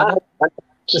Godfather.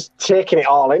 Just taking it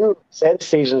all in. Say the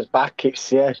season's back.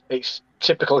 It's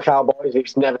typical Cowboys.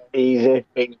 It's never easy.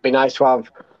 It'd be nice to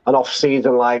have an off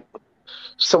season like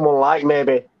someone like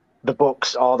maybe the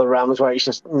Bucks or the Rams, where it's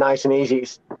just nice and easy.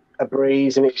 It's a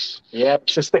breeze, and it's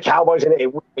just the Cowboys in it.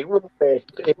 It wouldn't be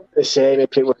the same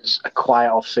if it was a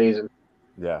quiet off season.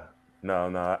 Yeah.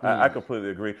 No. I completely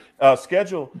agree.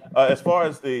 Schedule as far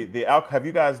as the have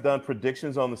you guys done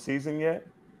predictions on the season yet?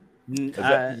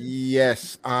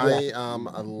 Yes, I am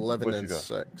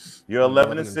 11-6. You're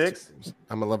 11-6.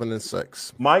 I'm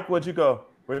 11-6. Mike, where'd you go?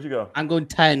 I'm going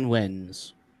 10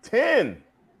 wins. 10.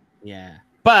 Yeah,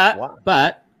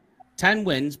 but 10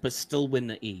 wins, but still win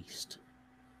the East.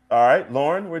 All right,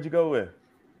 Lauren, where'd you go with?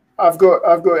 I've got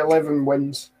 11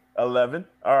 wins. 11.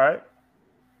 All right,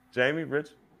 Jamie, Rich.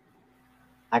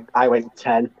 I went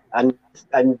 10, and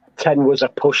 10 was a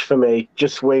push for me,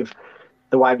 just with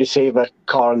the wide receiver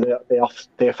core and the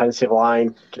offensive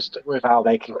line, just with how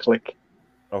they can click.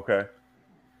 Okay.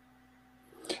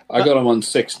 I got him on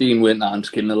 16 win. No, I'm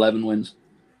just kidding. 11 wins.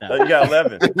 You got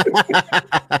 11.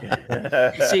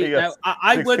 See, now,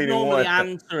 I would normally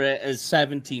answer it as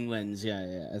 17 wins. Yeah.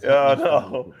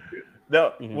 No.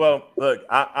 Mm-hmm. Well, look,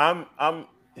 I'm.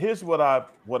 Here's what I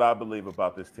believe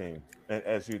about this team, and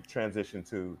as you transition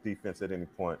to defense at any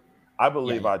point, I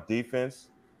believe our defense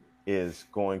is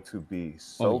going to be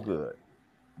so good.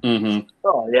 Mm-hmm.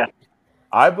 Oh yeah.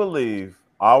 I believe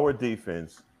our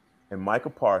defense and Micah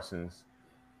Parsons,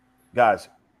 guys.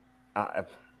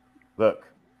 Look.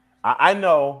 I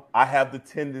know I have the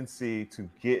tendency to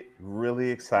get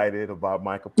really excited about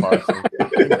Micah Parsons.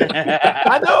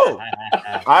 I know.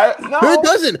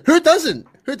 Who doesn't?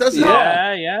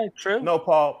 Yeah, true. No,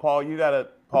 Paul, you gotta.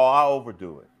 Paul, I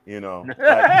overdo it. You know.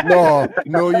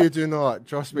 No, you do not.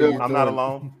 Trust me. I'm not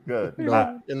alone. Good.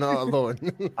 No, you're not alone.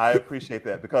 I appreciate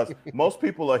that because most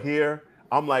people are here.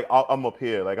 I'm like, I'm up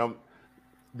here. Like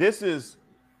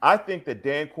I think that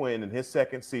Dan Quinn in his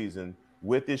second season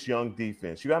with this young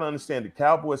defense, you got to understand the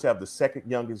Cowboys have the second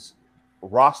youngest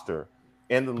roster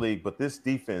in the league, but this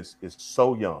defense is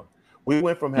so young. We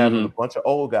went from having a bunch of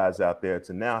old guys out there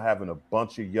to now having a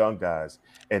bunch of young guys.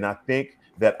 And I think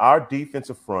that our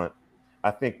defensive front,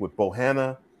 I think with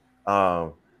Bohanna,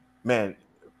 Chauncey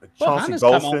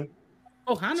Golston.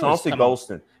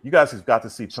 You guys have got to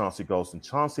see Chauncey Golston.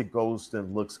 Chauncey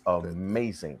Golston looks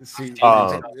amazing.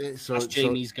 That's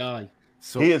Jamie's guy.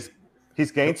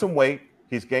 He's gained some weight.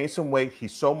 He's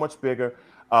so much bigger.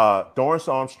 Dorrance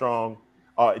Armstrong,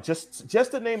 just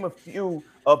to name a few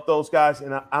of those guys.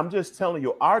 And I'm just telling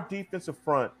you, our defensive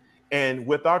front, and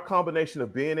with our combination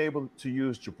of being able to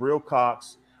use Jabril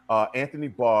Cox, Anthony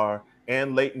Barr,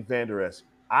 and Leighton Vander Esch,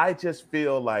 I just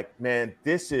feel like, man,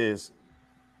 this is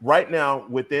right now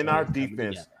within our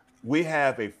defense. We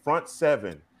have a front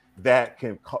seven that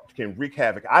can wreak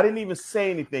havoc. I didn't even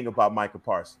say anything about Micah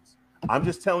Parsons. I'm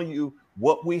just telling you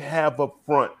what we have up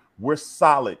front. We're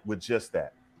solid with just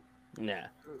that. Yeah.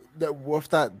 With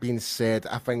that being said,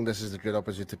 I think this is a good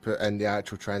opportunity to put in the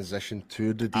actual transition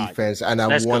to the defense, and I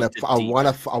want to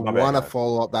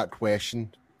follow up that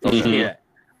question. Yeah.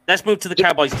 Let's move to the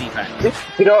Cowboys defense.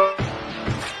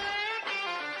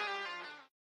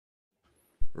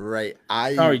 Right.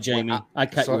 Sorry, Jamie. I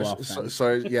cut you off.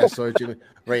 Sorry, Jamie.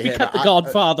 Right. You cut the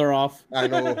Godfather off. I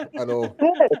know.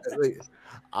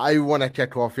 I want to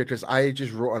kick off here because I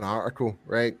just wrote an article,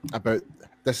 right, about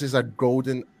this is a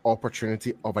golden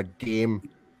opportunity of a game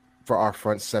for our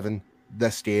front seven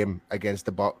this game against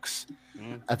the Bucs.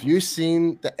 Have you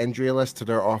seen the injury list to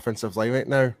their offensive line right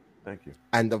now? Thank you.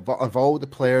 And of all the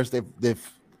players they've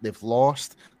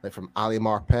lost, like from Ali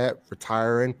Marpet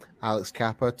retiring, Alex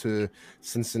Kappa to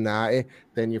Cincinnati.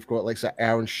 Then you've got like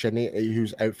Aaron Shinney,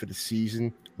 who's out for the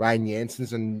season. Ryan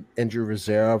Jensen's in injury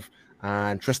reserve.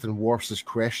 And Tristan Wirfs is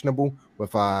questionable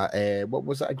with what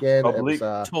was it again? Oblique.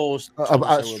 It was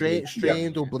a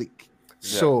strained oblique. Yeah.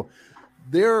 So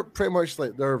they're pretty much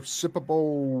like their Super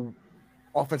Bowl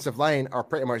offensive line are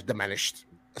pretty much diminished,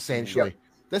 essentially. Yep.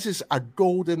 This is a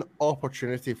golden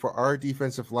opportunity for our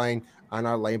defensive line and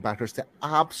our linebackers to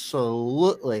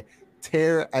absolutely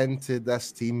tear into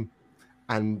this team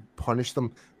and punish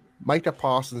them. Micah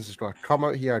Parsons is going to come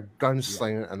out here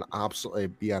gunslinging and absolutely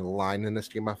be a line in this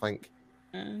game, I think.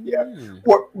 Yeah.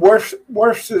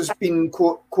 Wirfs has been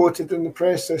quoted in the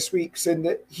press this week saying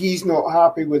that he's not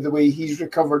happy with the way he's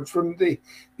recovered from the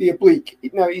oblique.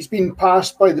 Now, he's been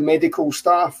passed by the medical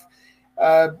staff,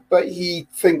 but he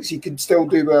thinks he could still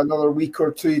do another week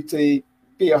or two to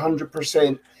be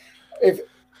 100%.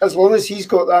 As long as he's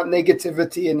got that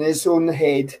negativity in his own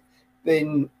head,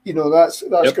 then, that's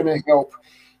going to help.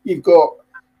 You've got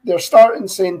their starting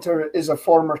center is a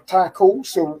former tackle,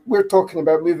 so we're talking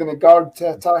about moving a guard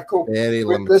to a tackle. Very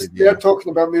limited, They're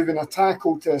talking about moving a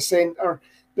tackle to a center.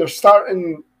 Their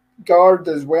starting guard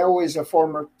as well is a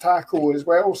former tackle as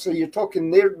well. So you're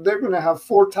talking they're going to have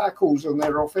 4 tackles on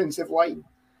their offensive line.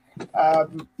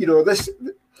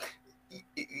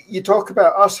 you talk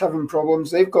about us having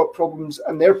problems. They've got problems,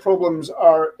 and their problems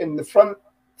are in the front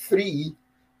three,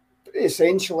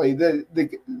 essentially the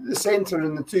centre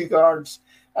and the two guards.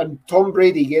 And Tom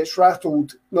Brady gets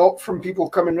rattled not from people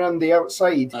coming around the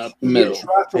outside. He gets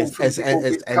rattled from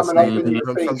people coming up in the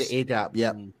face. From the A gap,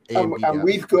 yeah. And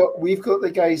we've got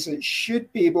the guys that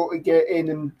should be able to get in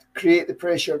and create the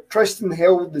pressure. Tristan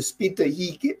Hill, the speed that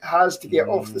he has to get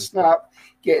off the snap,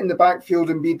 get in the backfield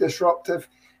and be disruptive.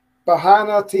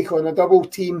 Bahana take on a double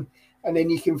team, and then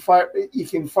you can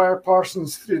fire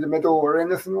Parsons through the middle or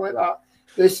anything like that.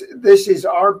 This is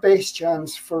our best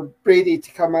chance for Brady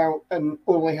to come out and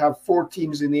only have 4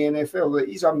 teams in the NFL that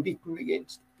he's unbeaten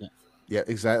against. Yeah,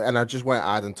 exactly. And I just want to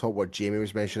add on top what Jamie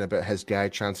was mentioning about his guy,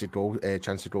 Chancey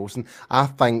Golston. I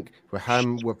think for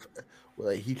him,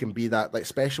 he can be that, like,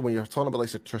 especially when you're talking about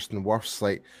like Tristan Wirfs,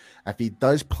 like if he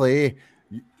does play,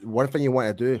 one thing you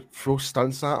want to do, throw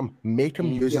stunts at him, make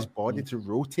him use his body to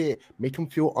rotate, make him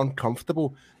feel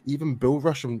uncomfortable, even bull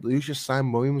rush him, use your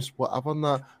Sam Williams, whatever and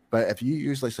that. But if you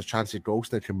use like a Chancey Golston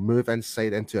that can move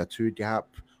inside into a 2-gap,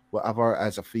 whatever,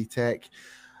 as a free tech,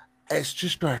 it's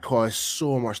just going to cause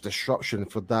so much disruption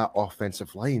for that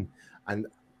offensive line. And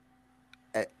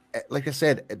like I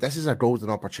said, this is a golden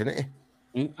opportunity.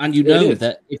 And you know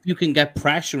that if you can get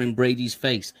pressure in Brady's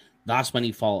face, that's when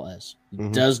he falters. He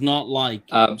does not like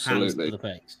hands to the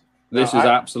face. This is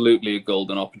absolutely a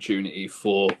golden opportunity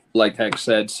for, like Hex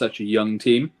said, such a young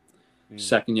team,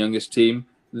 second youngest team.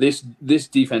 This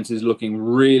defense is looking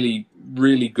really,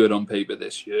 really good on paper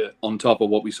this year, on top of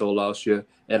what we saw last year.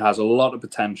 It has a lot of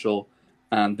potential,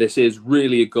 and this is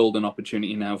really a golden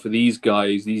opportunity now for these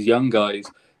guys, these young guys,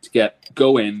 to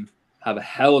go in, have a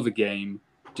hell of a game,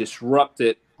 disrupt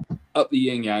it, up the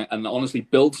yin-yang, and honestly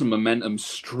build some momentum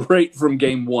straight from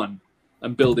game 1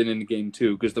 and build it into game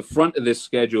 2, because the front of this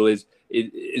schedule is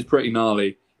pretty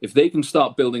gnarly. If they can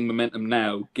start building momentum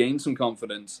now, gain some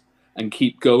confidence, and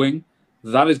keep going,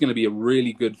 that is going to be a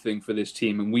really good thing for this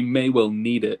team, and we may well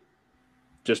need it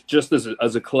just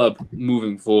as a club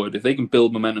moving forward. If they can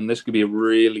build momentum, this could be a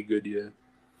really good year.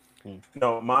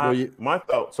 My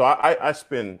thought. So I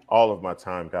spend all of my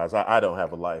time, guys. I don't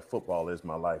have a life. Football is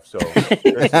my life. So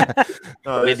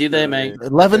we do that, mate.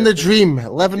 Living the dream.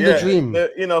 The dream.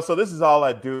 You know, so this is all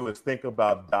I do is think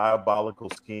about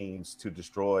diabolical schemes to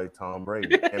destroy Tom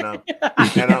Brady, and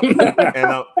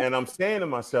I'm saying to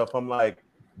myself, I'm like,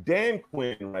 Dan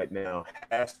Quinn right now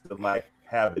has to like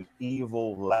have an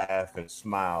evil laugh and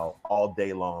smile all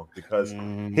day long, because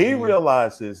he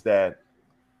realizes that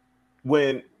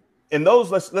when in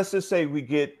those let's just say we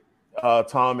get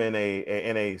Tom in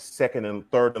a second and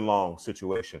third and long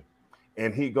situation,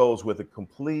 and he goes with a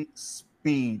complete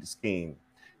speed scheme.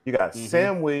 You got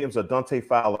Sam Williams or Dante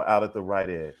Fowler out at the right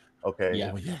edge. Okay.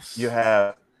 Yeah. Yes.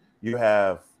 You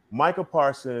have Micah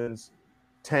Parsons,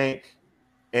 Tank,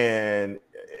 and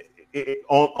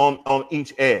on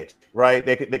each edge, right?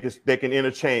 They can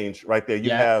interchange right there.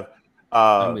 You have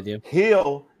I'm with you.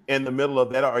 Hill in the middle of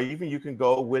that, or even you can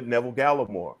go with Neville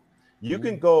Gallimore. You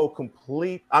can go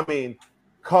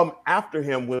come after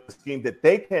him with a scheme that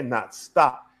they cannot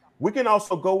stop. We can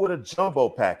also go with a jumbo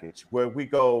package where we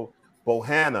go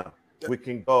Bohanna, we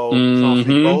can go Chauncey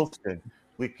Golston,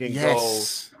 we can go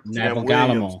Neville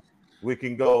Gallimore, we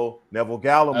can go Neville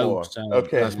Gallimore.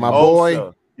 Okay, that's my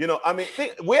boy. You know, I mean,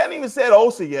 we haven't even said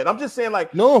Osa yet. I'm just saying,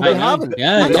 like, no, we haven't.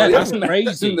 Yeah, that's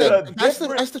crazy. That's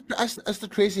the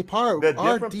crazy part.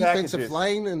 Our defensive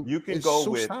line and you can go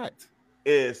so with stacked.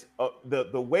 Is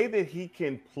the way that he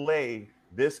can play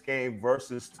this game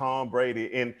versus Tom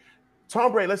Brady. And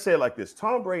Tom Brady, let's say it like this: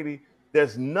 Tom Brady,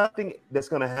 there's nothing that's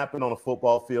going to happen on a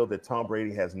football field that Tom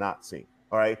Brady has not seen.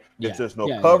 All right, there's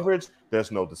no coverage,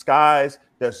 there's no disguise,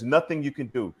 there's nothing you can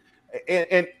do.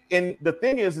 And the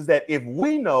thing is that if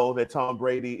we know that Tom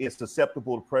Brady is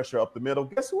susceptible to pressure up the middle,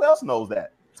 guess who else knows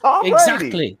that? Tom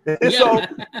Brady. So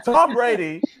Tom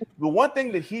Brady, the one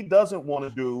thing that he doesn't want to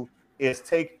do is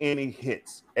take any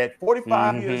hits. At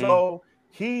 45 years old,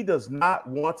 he does not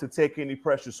want to take any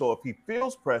pressure. So if he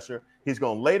feels pressure, he's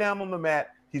going to lay down on the mat,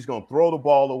 he's going to throw the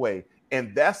ball away.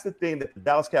 And that's the thing that the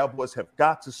Dallas Cowboys have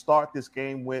got to start this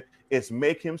game with, is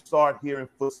make him start hearing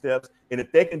footsteps. And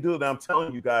if they can do that, I'm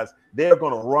telling you guys, they're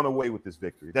going to run away with this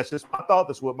victory. That's just my thought.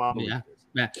 That's what my belief is.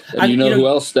 Yeah. And you know who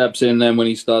else steps in then when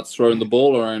he starts throwing the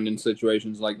ball around in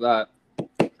situations like that?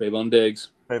 Trayvon Diggs.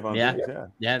 We'll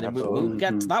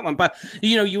get to that one. But,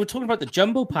 you know, you were talking about the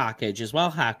jumbo package as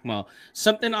well, Hackmore.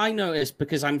 Something I noticed,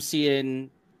 because I'm seeing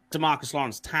DeMarcus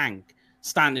Lawrence Tank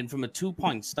standing from a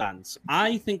 2-point stance.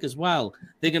 I think as well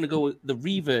they're going to go with the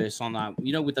reverse on that,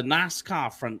 you know, with the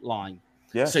NASCAR front line.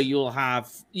 So you'll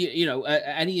have,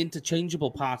 any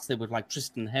interchangeable parts there with like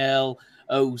Tristan Hill,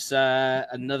 Osa,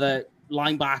 another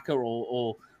linebacker,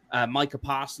 or Micah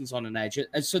Parsons on an edge.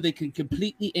 And so they can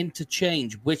completely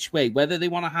interchange which way, whether they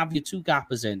want to have your two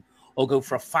gappers in or go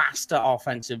for a faster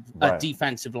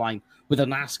defensive line with a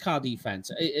NASCAR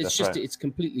defense. It's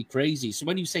completely crazy. So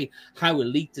when you say how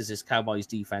elite is this Cowboys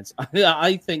defense,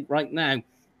 I think right now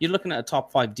you're looking at a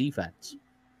top 5 defense.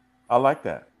 I like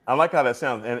that. I like how that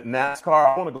sounds. And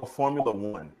NASCAR, I want to go Formula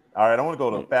One. All right, I want to go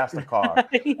to a faster car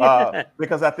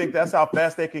because I think that's how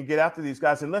fast they can get after these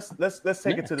guys. And let's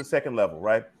take it to the second level,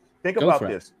 right? Think about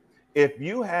this. If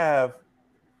you have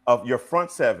your front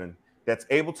seven that's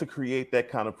able to create that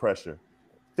kind of pressure,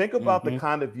 think about the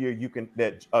kind of year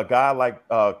that a guy like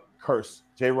Jaron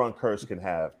Kearse can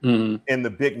have in the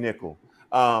big nickel.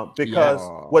 Because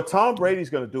what Tom Brady's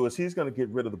going to do is he's going to get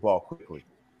rid of the ball quickly.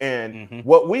 And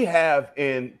what we have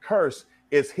in Kearse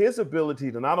is his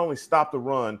ability to not only stop the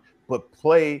run, but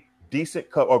play decent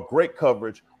or great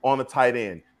coverage on a tight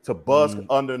end to buzz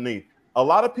underneath. A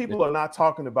lot of people are not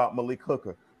talking about Malik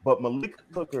Hooker, but Malik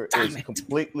Hooker is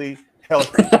completely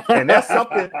healthy. And that's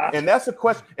something, and that's a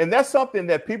question, and that's something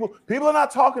that people are not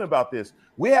talking about this.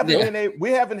 We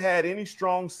haven't had any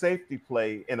strong safety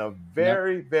play in a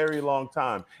very, very long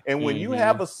time. And when you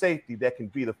have a safety that can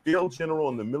be the field general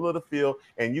in the middle of the field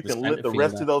and you can let the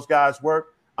rest of those guys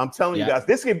work, I'm telling you guys,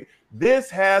 this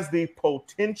has the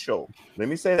potential. Let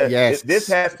me say that. Yes, this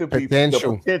has the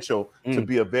potential to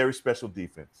be a very special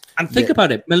defense. And think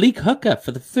about it. Malik Hooker,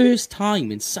 for the first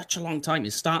time in such a long time,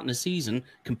 is starting the season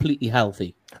completely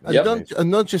healthy.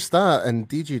 And not just that, and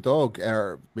DJ Dog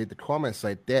made the comments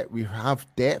like that we have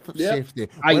depth of safety.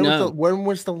 When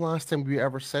was the last time we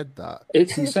ever said that?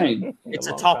 It's insane. It's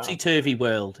a topsy-turvy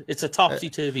world.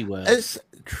 It's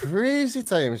crazy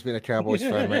times being a Cowboys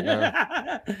fan right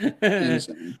now.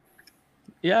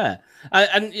 Yeah.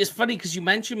 And it's funny because you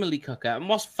mentioned Malik Hooker, and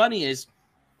what's funny is,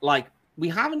 like, we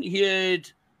haven't heard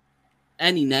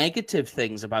any negative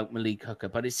things about Malik Hooker,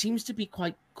 but it seems to be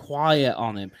quite quiet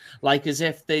on him. Like, as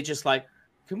if they just like,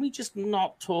 can we just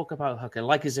not talk about Hooker?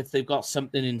 Like, as if they've got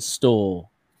something in store.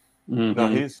 No,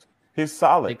 he's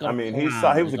solid. I mean, he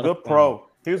was a good pro.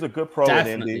 He was a good pro in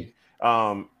Indy.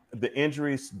 The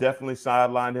injuries definitely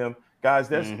sidelined him.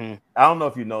 Guys, I don't know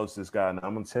if you noticed this guy, and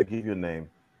I'm going to give you a name.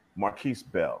 Marquise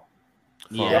Bell.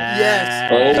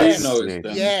 Yes.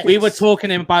 We were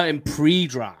talking about him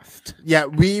pre-draft. Yeah,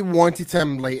 we wanted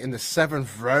him like in the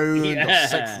 7th round or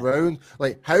 6th round.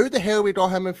 Like, how the hell we got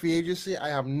him in free agency? I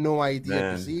have no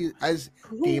idea. His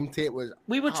game tape was.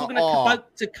 We were talking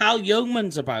to Cal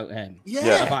Yeomans about him.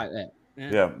 About it.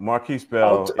 Yeah, Marquise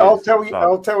Bell. I'll tell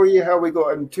you how we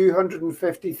got him.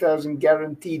 250,000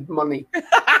 guaranteed money.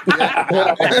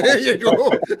 There you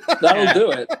go. That'll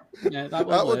do it. Yeah, that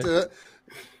will do it.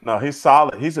 No, he's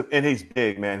solid. He's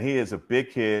big, man. He is a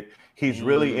big kid. He's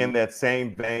really in that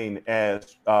same vein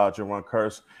as Jaron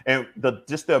Kearse, and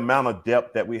just the amount of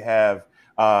depth that we have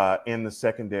in the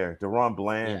secondary. Deron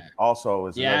Bland also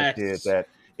is another kid that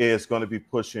is going to be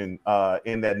pushing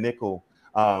in that nickel.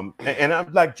 And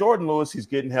I'm like Jordan Lewis, he's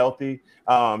getting healthy.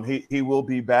 He will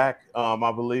be back,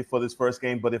 I believe, for this first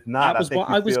game. But if not,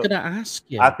 I was going to ask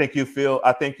you. I think you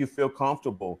feel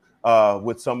comfortable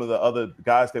with some of the other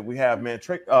guys that we have. Man,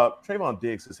 Trayvon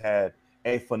Diggs has had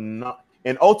a phenomenal.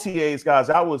 In OTAs,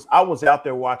 guys, I was out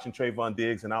there watching Trayvon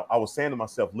Diggs, and I was saying to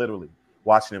myself, literally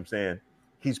watching him, saying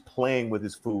he's playing with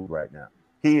his food right now.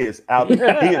 He is out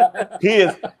there.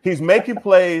 He's making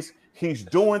plays. He's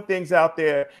doing things out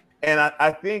there. And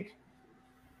I think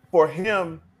for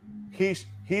him,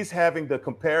 he's having the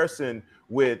comparison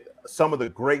with some of the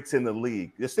greats in the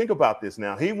league. Just think about this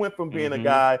now. He went from being a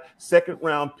guy,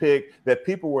 2nd-round pick that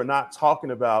people were not talking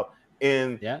about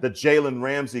in the Jalen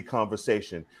Ramsey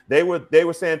conversation. They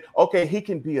were saying, okay, he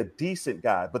can be a decent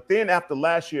guy. But then after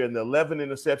last year and the 11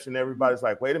 interception, everybody's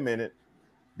like, wait a minute.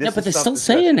 But they're still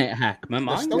saying it, Hackman.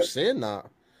 They're still saying that,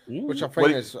 which I think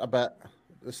is a bit.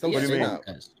 They're still saying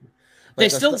that. They're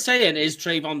still saying, is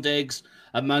Trayvon Diggs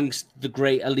amongst the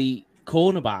great elite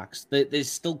cornerbacks?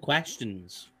 There's still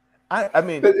questions. I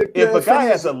mean, if a guy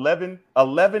has 11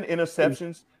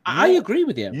 interceptions, I agree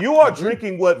with you. You are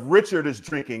drinking what Richard is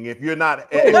drinking. If you're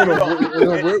not,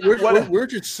 we're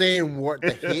just saying what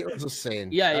the haters are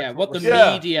saying. What the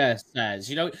media says.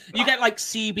 You know, you get like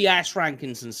CBS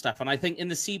rankings and stuff, and I think in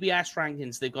the CBS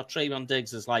rankings they've got Trayvon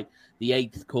Diggs as like the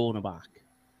 8th cornerback.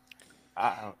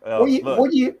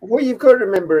 What you've got to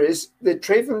remember is that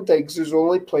Trayvon Diggs has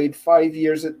only played 5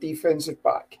 years at defensive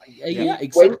back. Yeah,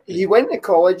 exactly. When he went to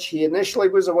college, he initially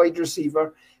was a wide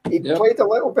receiver. He played a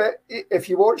little bit. If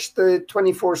you watch the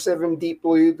 24/7 Deep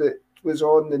Blue that was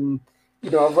on, and You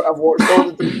know, I've watched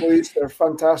all the Deep Blues. They're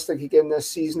fantastic again this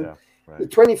season. Yeah, right. The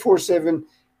 24/7.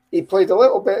 He played a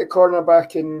little bit of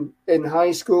cornerback in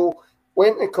high school.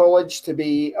 Went to college to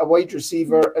be a wide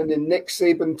receiver, and then Nick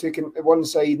Saban took him to one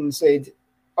side and said,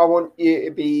 "I want you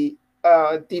to be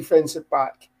a defensive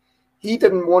back." He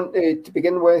didn't want to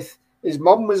begin with. His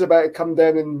mum was about to come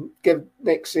down and give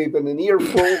Nick Saban an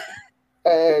earful.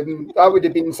 That would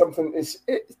have been something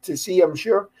to see, I'm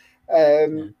sure.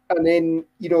 And then,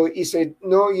 you know, he said,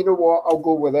 "No, you know what? I'll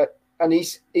go with it." And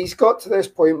he's got to this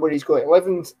point where he's got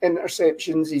 11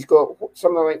 interceptions. He's got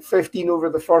something like 15 over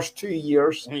the first 2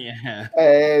 years. Yeah.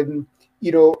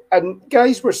 You know, and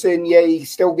guys were saying, yeah, he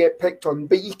still get picked on,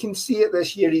 but you can see it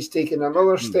this year. He's taken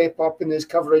another step up in his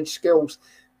coverage skills.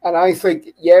 And I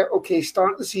think, yeah, okay,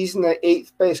 start the season at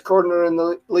 8th best corner in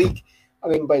the league. I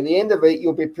mean, by the end of it,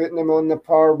 you'll be putting him on the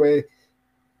par with,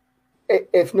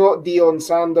 if not Deion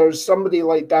Sanders, somebody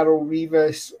like Darrelle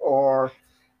Revis, or,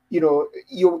 you know,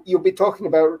 you'll be talking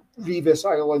about Revis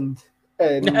Island.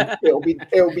 It'll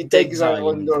be Diggs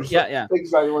Island or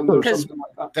Diggs Island or something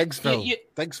like that. Diggsville.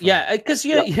 Diggsville. Yeah, because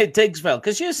Diggsville.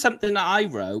 Because here's something that I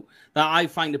wrote that I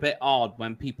find a bit odd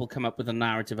when people come up with a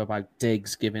narrative about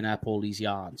Diggs giving up all these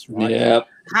yards. Right? Yeah,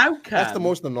 how come? That's the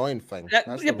most annoying thing.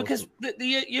 Because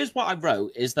here's what I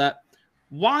wrote is that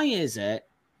why is it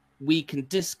we can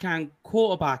discount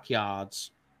quarterback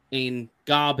yards in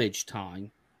garbage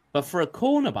time, but for a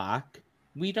cornerback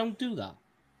we don't do that?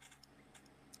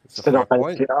 It's an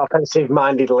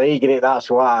offensive-minded league, isn't it? That's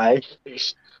why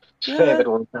it's favoured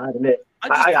one side, isn't it?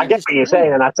 I get what you're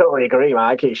saying, and I totally agree,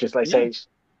 Mike. It's just like saying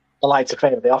I like to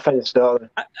favour the offense, don't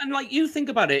they? And like you think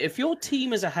about it, if your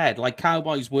team is ahead, like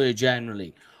Cowboys were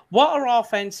generally, what are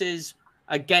offenses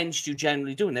against you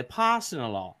generally doing? They're passing a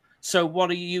lot. So what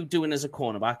are you doing as a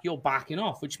cornerback? You're backing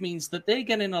off, which means that they're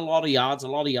getting a lot of yards,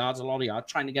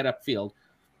 trying to get upfield.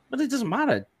 But it doesn't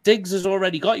matter. Diggs has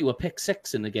already got you a pick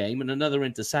 6 in the game and another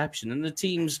interception, and the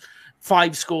team's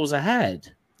 5 scores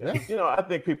ahead. Yeah. You know, I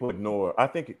think people ignore.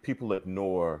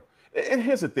 And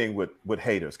here's the thing with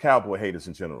haters, Cowboy haters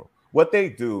in general. What they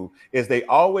do is they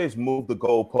always move the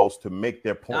goalpost to make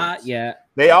their points.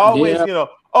 They always, you know,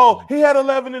 oh, he had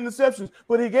 11 interceptions,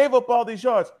 but he gave up all these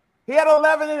yards. He had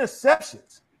 11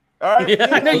 interceptions. All right. Yeah,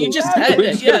 I know you just said we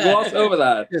it. should gloss over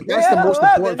that. That's the most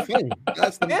important thing.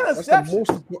 That's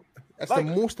the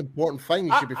most important thing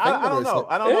you should be thinking about.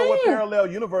 I don't know what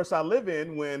parallel universe I live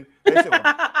in when they say,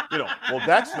 well,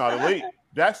 Dak's not elite.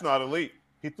 Dak's not elite.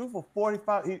 He threw for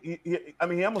 45.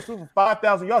 He almost threw for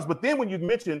 5,000 yards. But then when you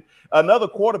mention another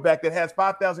quarterback that has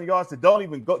 5,000 yards that didn't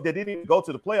even go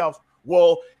to the playoffs,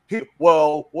 well,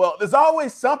 there's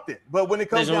always something. But when it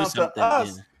comes down to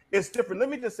us, it's different. Let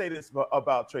me just say this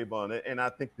about Trayvon, and I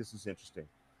think this is interesting,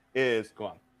 is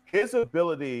his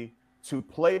ability to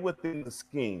play within the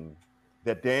scheme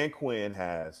that Dan Quinn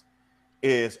has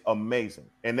is amazing.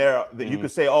 And you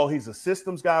could say, oh, he's a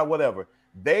systems guy, whatever.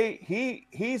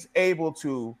 He's able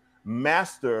to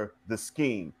master the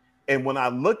scheme. And when I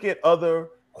look at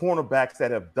other cornerbacks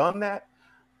that have done that,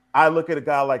 I look at a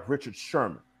guy like Richard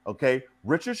Sherman. Okay,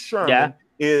 Richard Sherman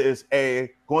is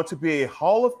going to be a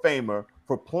Hall of Famer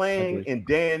for playing in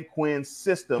Dan Quinn's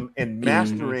system and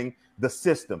mastering the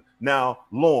system. Now,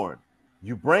 Lauren,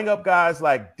 you bring up guys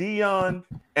like Deion,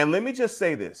 and let me just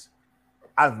say this.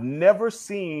 I've never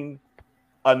seen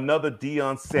another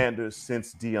Deion Sanders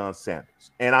since Deion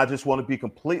Sanders. And I just want to be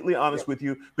completely honest with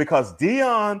you, because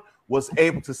Deion was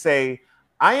able to say,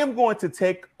 I am going to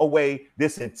take away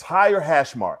this entire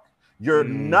hash mark. You're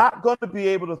not going to be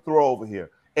able to throw over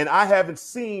here. And I haven't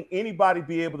seen anybody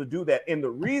be able to do that. And the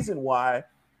reason why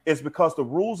is because the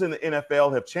rules in the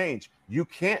NFL have changed. You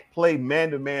can't play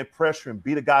man-to-man pressure and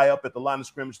beat a guy up at the line of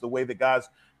scrimmage the way the guys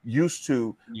used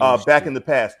to back in the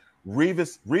past.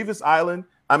 Revis Island,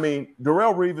 I mean,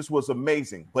 Darrelle Revis was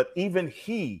amazing, but even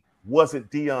he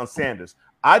wasn't Deion Sanders.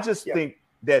 I just think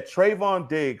that Trayvon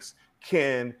Diggs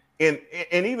can, and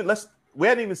even we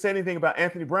hadn't even said anything about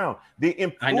Anthony Brown. The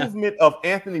improvement of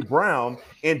Anthony Brown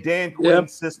in Dan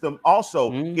Quinn's system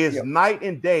also is night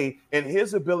and day, and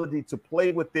his ability to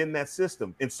play within that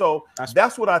system. And so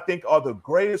that's what I think are the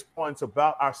greatest points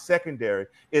about our secondary,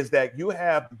 is that you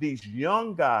have these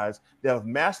young guys that have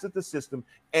mastered the system.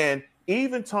 And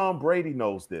even Tom Brady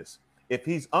knows this. If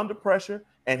he's under pressure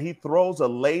and he throws a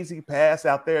lazy pass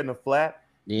out there in the flat,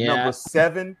 number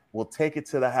 7 will take it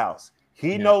to the house.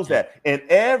 He knows that. And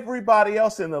everybody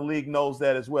else in the league knows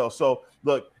that as well. So,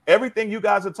 look, everything you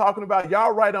guys are talking about,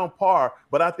 y'all right on par.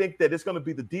 But I think that it's going to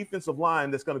be the defensive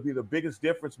line that's going to be the biggest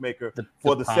difference maker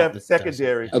for the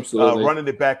secondary, running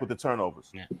it back with the turnovers.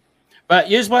 Yeah. But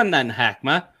here's one then,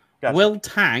 Hackma. Gotcha. Will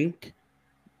Tank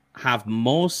have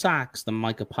more sacks than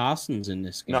Micah Parsons in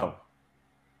this game? No.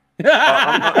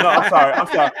 I'm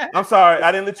sorry.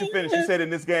 I didn't let you finish. You said in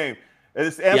this game.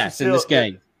 Yes, in this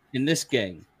game. In this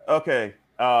game. Okay.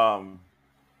 No.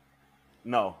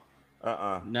 No.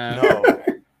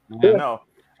 No.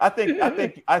 I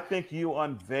think you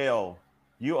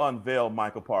unveil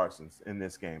Michael Parsons in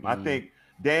this game. I think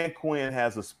Dan Quinn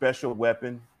has a special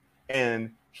weapon,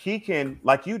 and he can,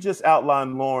 like you just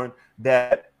outlined, Lauren,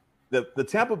 that the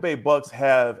Tampa Bay Bucks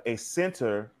have a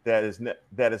center that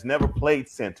has never played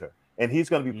center, and he's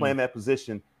going to be playing that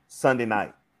position Sunday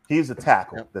night. He's a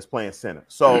tackle that's playing center.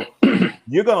 So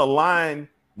you're going to line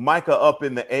Micah up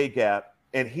in the A gap,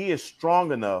 and he is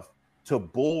strong enough to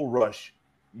bull rush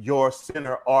your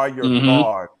center or your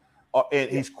guard, and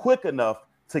he's quick enough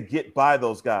to get by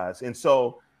those guys. And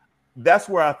so that's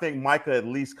where I think Micah at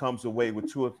least comes away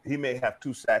with he may have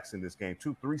 2 sacks in this game,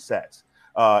 3 sacks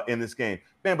in this game.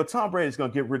 Man, but Tom Brady's going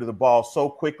to get rid of the ball so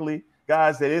quickly,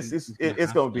 guys, that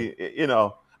it's going to be,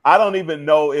 I don't even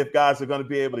know if guys are going to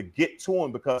be able to get to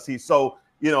him because he's so,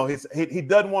 he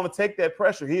doesn't want to take that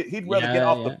pressure. He'd rather get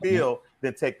off the field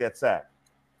than take that sack.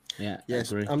 Yeah.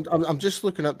 Yes. I'm just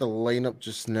looking at the lineup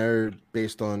just now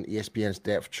based on ESPN's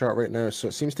depth chart right now. So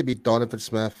it seems to be Donovan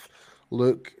Smith,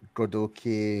 Luke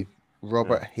Goedeke,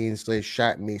 Robert Hainsley,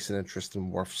 Shaq Mason, and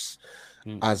Tristan Wirfs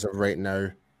as of right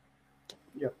now.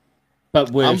 Yep.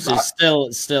 But Wirfs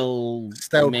is still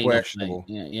questionable.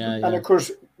 Yeah. And of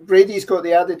course, Brady's got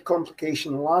the added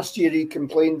complication. Last year he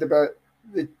complained about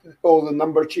all the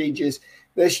number changes.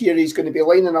 This year he's going to be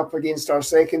lining up against our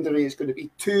secondary. It's going to be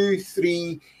 2,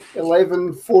 3,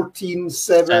 11, 14,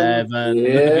 7.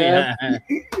 Yeah.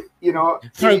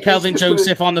 Throw Kelvin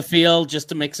Joseph on the field just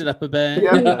to mix it up a bit.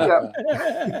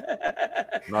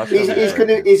 He's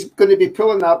going to be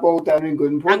pulling that ball down and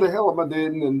going, what the hell am I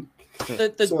doing? And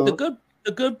the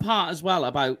good part as well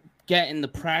about getting the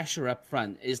pressure up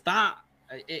front is that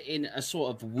in a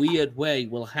sort of weird way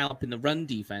will help in the run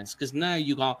defense because now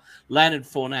you got Leonard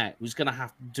Fournette who's going to have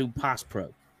to do pass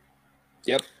pro.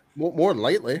 Yep. More than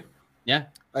likely. Yeah.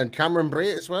 And Cameron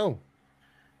Brate as well.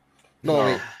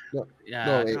 I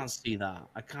can't see that.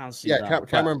 that.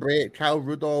 Cameron Brate, Kyle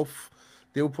Rudolph,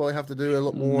 they'll probably have to do a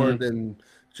lot more than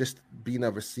just being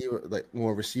a receiver, like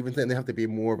more receiving thing. They have to be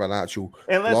more of an actual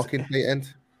blocking tight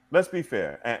end. Let's be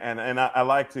fair, and I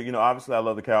like to, obviously I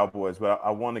love the Cowboys, but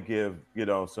I want to give,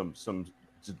 some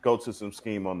to go to some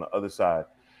scheme on the other side.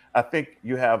 I think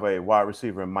you have a wide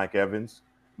receiver in Mike Evans.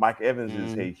 Mike Evans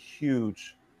is a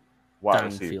huge wide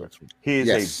receiver. He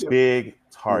is a big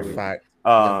target.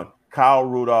 Kyle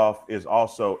Rudolph is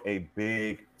also a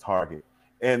big target.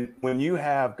 And when you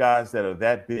have guys that are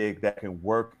that big that can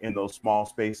work in those small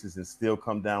spaces and still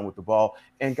come down with the ball,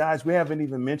 and guys, we haven't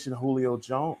even mentioned Julio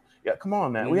Jones. Yeah, come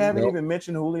on now. We haven't even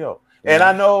mentioned Julio. And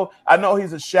I know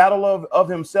he's a shadow of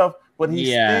himself, but he's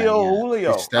still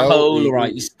Julio.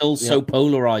 He's still so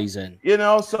polarizing. So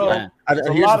a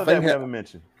lot of that we haven't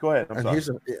mentioned. Go ahead.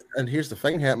 Here's the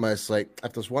thing, Hetma. It's like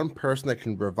if there's one person that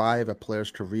can revive a player's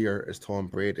career, is Tom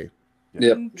Brady.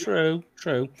 Yeah, true.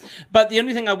 But the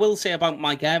only thing I will say about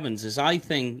Mike Evans is I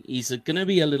think he's going to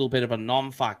be a little bit of a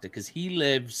non-factor because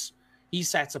he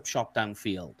sets up shop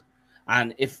downfield.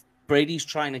 And if Brady's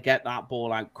trying to get that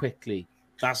ball out quickly,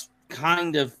 that's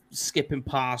kind of skipping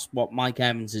past what Mike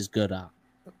Evans is good at.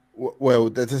 Well,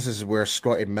 this is where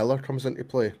Scotty Miller comes into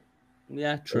play.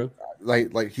 Yeah, true.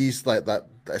 Like he's like that,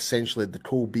 essentially the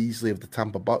Cole Beasley of the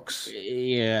Tampa Bucks.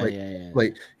 Yeah.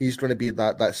 Like he's going to be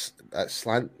that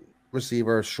slant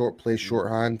receiver, short play,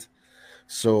 shorthand.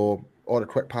 So all the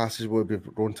quick passes will be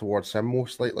going towards him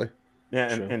most likely. Yeah,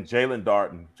 and Jalen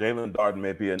Darden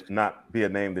may not be a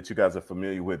name that you guys are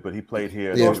familiar with, but he played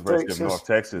here at the University of North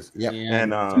Texas. Yeah.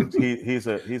 And he's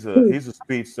a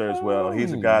speedster as well.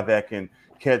 He's a guy that can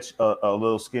catch a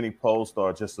little skinny post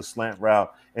or just a slant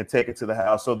route and take it to the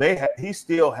house. So he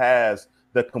still has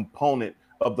the component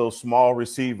of those small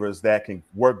receivers that can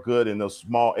work good in those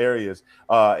small areas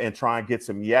and try and get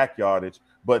some yak yardage.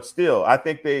 But still, I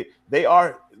think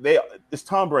it's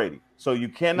Tom Brady. So you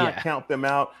cannot count them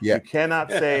out. Yeah. You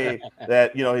cannot say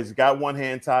that, he's got one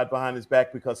hand tied behind his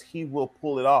back because he will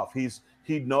pull it off.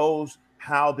 He knows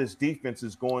how this defense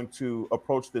is going to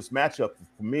approach this matchup.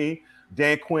 For me,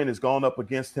 Dan Quinn has gone up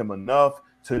against him enough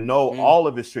to know all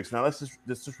of his tricks. Now let's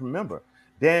just remember,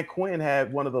 Dan Quinn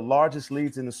had one of the largest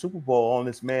leads in the Super Bowl on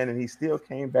this man, and he still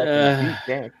came back and beat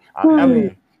Dan. I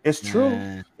mean, it's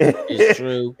true. It's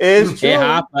true. It's true. It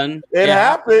happened. It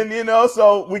happened,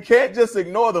 so we can't just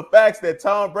ignore the facts that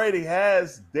Tom Brady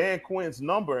has Dan Quinn's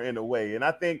number in a way. And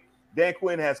I think Dan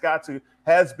Quinn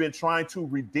has been trying to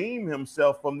redeem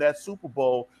himself from that Super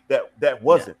Bowl that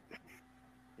wasn't.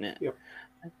 Yeah. Yep.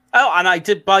 Oh, and I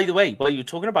did, by the way, while you were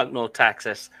talking about North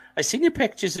Texas, I seen your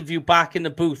pictures of you back in the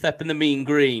booth up in the Mean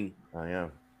Green. I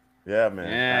am. Yeah, man.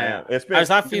 Yeah. I am. It's been, how's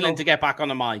that feeling to get back on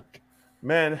the mic?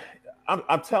 Man,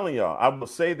 I'm telling y'all, I will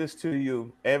say this to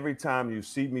you every time you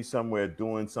see me somewhere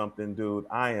doing something, dude.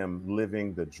 I am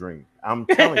living the dream. I'm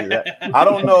telling you that. I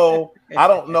don't know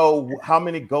how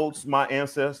many goats my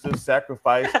ancestors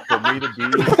sacrificed for me to be.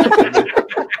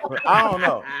 I don't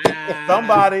know.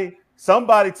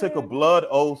 Somebody took a blood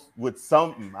oath with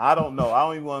something. I don't know. I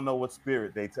don't even want to know what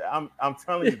spirit they took. I'm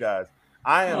telling you guys,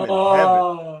 I am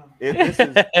in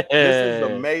heaven. This is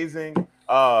amazing.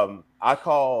 I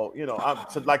call,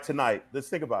 like tonight. Let's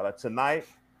think about it. Tonight,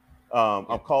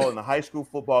 I'm calling a high school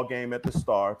football game at the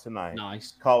Star tonight.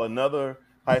 Nice. Call another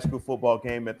high school football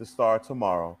game at the Star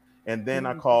tomorrow, and then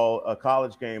I call a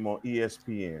college game on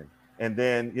ESPN. And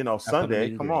then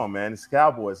Sunday. Come on, man, it's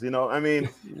Cowboys. I mean,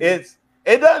 it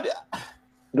doesn't.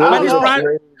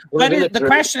 The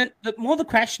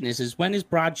question is when is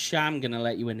Brad Sham going to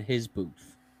let you in his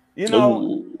booth?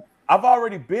 I've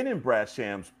already been in Brad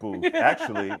Sham's booth,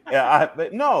 actually.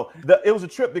 It was a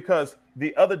trip because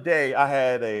the other day I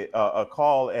had a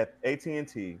call at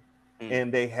AT&T,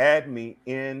 and they had me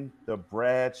in the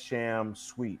Brad Sham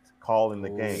suite calling the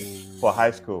game for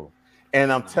high school.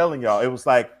 And I'm telling y'all, it was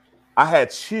like I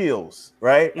had chills,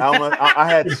 right? I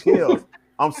had chills.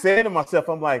 I'm saying to myself,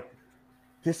 I'm like,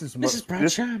 this is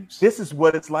Brad Shams. This is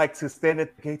what it's like to stand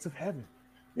at the gates of heaven,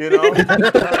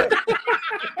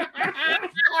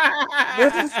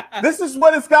 This is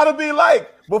what it's got to be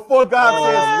like before God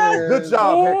says, "Good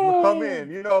job, Heckma, come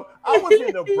in." I was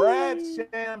in the Brad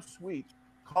Sham suite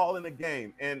calling the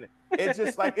game, and it's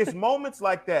just like it's moments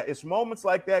like that. It's moments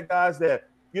like that, guys. That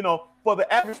for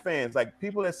the average fans, like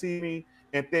people that see me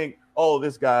and think, "Oh,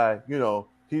 this guy,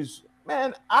 he's."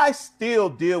 Man, I still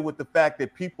deal with the fact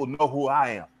that people know who I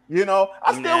am.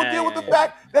 I still deal with the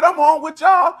fact that I'm on with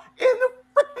y'all in the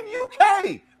freaking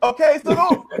UK. Okay,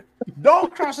 so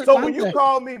don't cross. So when you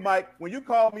call me Mike,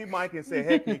 and say,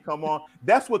 "Hey, can you come on?"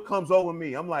 That's what comes over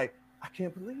me. I'm like, I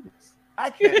can't believe this. I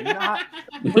cannot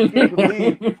freaking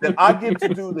believe that I get to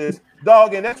do this,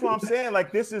 dog. And that's what I'm saying.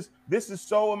 Like this is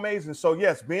so amazing. So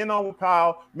yes, being on with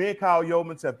Kyle, me and Kyle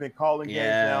Yeomans have been calling games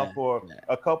now for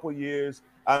a couple years.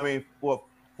 I mean, for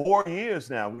 4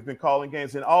 years now, we've been calling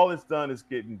games, and all it's done is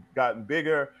gotten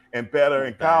bigger and better.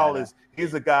 And Kyle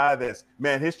he's a guy that's,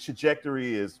 man, his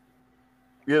trajectory is,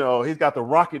 he's got the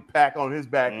rocket pack on his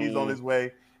back. He's on his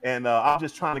way. And I'm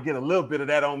just trying to get a little bit of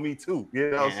that on me too,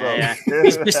 So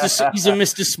he's a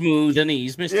Mr. Smooth, and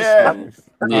he's Mr. Smooth.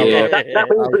 That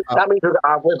means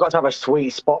we've got to have a sweet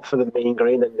spot for the Mean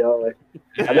Green, then, don't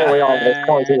we? I know we all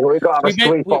we've got to have a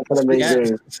sweet spot for the Mean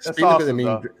Green. That's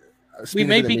awesome, we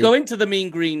may be going to the Mean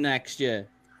Green next year.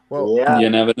 Well, you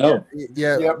never know.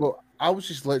 Yeah. Well, I was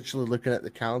just literally looking at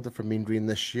the calendar for Mean Green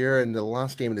this year, and the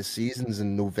last game of the season's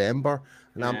in November,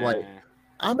 and I'm like,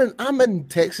 I'm in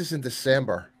Texas in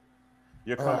December.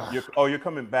 You're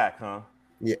coming back, huh?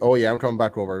 Yeah. Oh yeah, I'm coming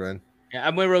back over then. Yeah,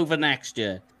 and we're over next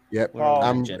year. Yep.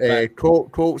 I'm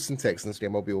Colts and Texans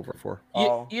game. I'll be over for.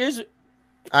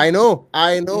 I know.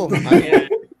 I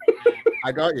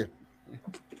got you.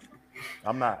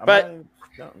 I'm not. Go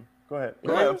ahead.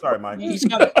 No, I'm sorry, Mike. He's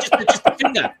got just the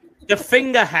finger. The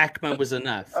finger Heckma was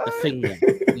enough. The finger.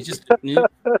 You just no.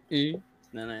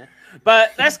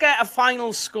 But let's get a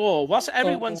final score. What's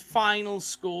everyone's final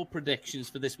score predictions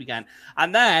for this weekend?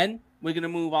 And then we're going to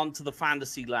move on to the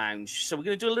fantasy lounge. So we're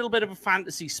going to do a little bit of a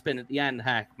fantasy spin at the end,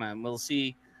 Heckma. We'll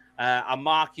see. I'll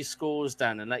mark your scores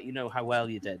down and let you know how well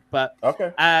you did. But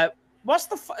okay. What's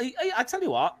I tell you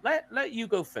what, let you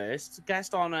go first.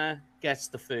 Guest honor gets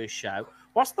the first shout.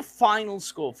 What's the final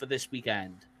score for this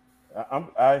weekend?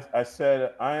 I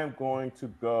said I am going to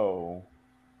go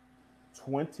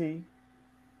 20.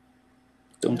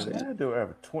 Don't say it. Do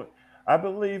ever 20. I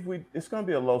believe it's going to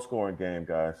be a low scoring game,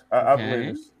 guys. I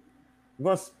believe it's. I'm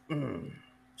going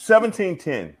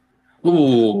 17-10.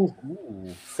 Ooh.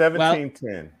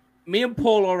 17-10. Me and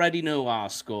Paul already know our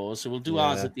scores, so we'll do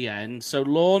ours at the end. So,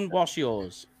 Lorne, what's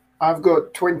yours? I've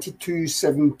got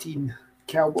 22-17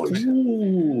 Cowboys.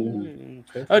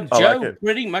 Joe,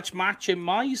 pretty much matching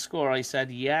my score. I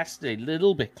said yesterday, a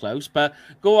little bit close, but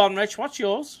go on, Rich. What's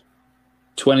yours?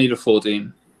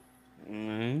 20-14.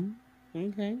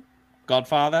 Okay.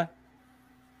 Godfather?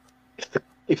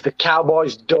 If the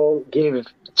Cowboys don't give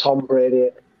Tom Brady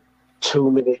a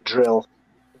 2-minute drill,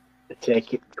 they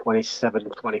take it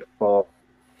 27-24.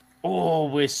 Oh,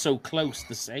 we're so close.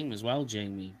 The same as well,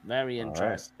 Jamie. Very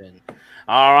interesting.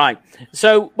 All right.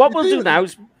 So what we'll do now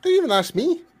is... Don't even ask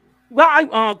me.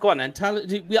 Well, go on then. Tell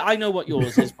it. I know what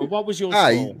yours is, but what was your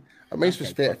score? Mine's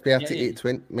was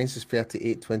 38-20. Mine's is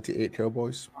 38-28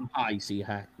 Cowboys. I'm high, see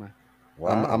Hackman.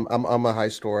 Wow. I'm a high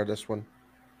scorer this one.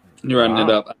 You're ending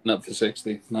up for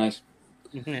 60. Nice.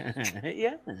 Yeah,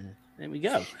 there we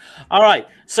go. All right,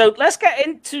 so let's get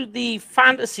into the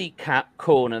fantasy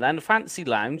corner then, the fantasy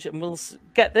lounge, and we'll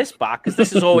get this back because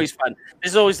this is always fun.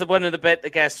 This is always the one of the bit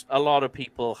that gets a lot of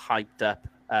people hyped up,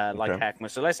 like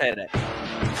Heckma. So let's hit it.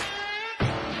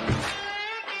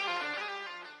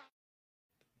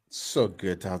 So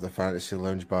good to have the fantasy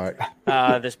lounge back.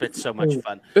 This bit's so much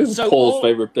fun. This is Paul's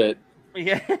favorite bit.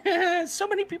 Yeah, so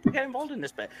many people get involved in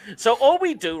this bit. So all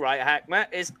we do, right, Hackma,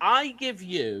 is I give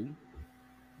you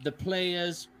the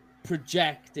player's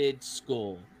projected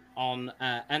score on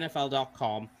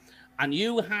NFL.com, and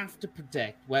you have to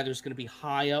predict whether it's going to be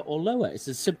higher or lower. It's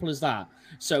as simple as that.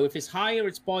 So if it's higher,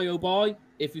 it's boy oh boy.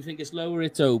 If you think it's lower,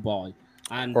 it's oh boy.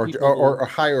 And or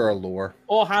higher or lower.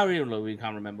 Or higher or lower. We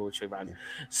can't remember which way around. Yeah.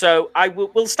 So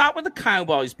we'll start with the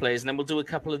Cowboys players, and then we'll do a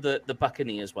couple of the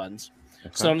Buccaneers ones.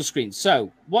 Okay. So on the screen.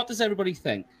 So what does everybody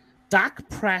think? Dak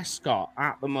Prescott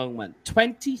at the moment,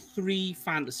 23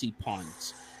 fantasy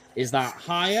points. Is that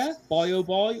higher, boy oh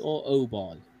boy, or oh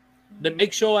boy? Then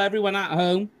make sure everyone at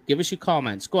home, give us your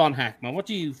comments. Go on, Hackman. What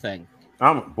do you think?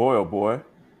 I'm boy oh boy.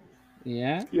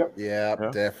 Yeah. Yep. Yeah,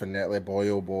 definitely boy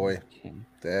oh boy. Okay.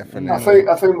 Definitely.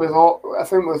 I think with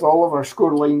all of our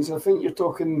score lines, I think you're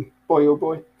talking boy oh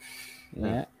boy.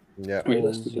 Yeah. Yeah.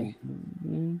 Realistically.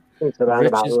 It's around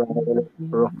about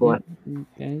roughly.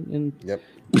 Okay. And yep.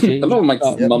 I love Mike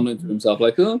mumbling to himself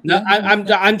like, oh. No,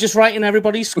 I'm just writing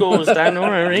everybody's scores down. Don't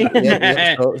worry.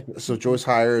 So Joe's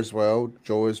higher as well.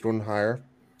 Joe is running higher.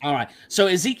 All right. So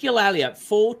Ezekiel Elliott,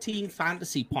 14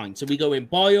 fantasy points. Are we going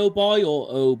boy oh boy or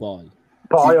oh boy?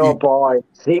 Boy oh boy.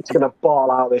 Zeke's gonna ball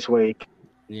out this week.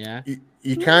 Yeah.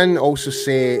 You can also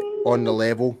say on the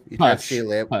level. You push, can't say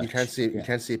level. Push, you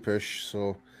can't say push.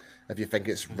 So if you think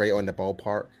it's right on the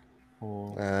ballpark,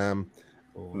 I'm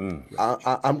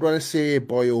going to say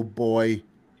boy oh boy.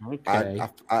 Okay.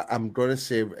 I'm going to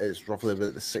say it's roughly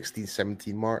about the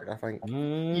 16-17 mark. I think.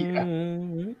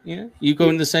 Yeah. You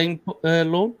going the same,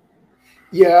 Lorne?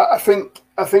 Yeah, I think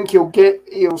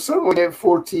he'll certainly get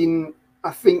 14.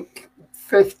 I think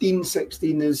 15,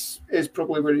 16 is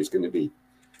probably where he's going to be.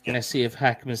 Can I see if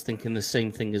Hackman's thinking the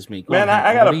same thing as me? Man,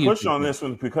 I got to push on this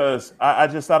one because I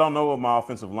don't know what my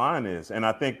offensive line is. And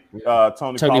I think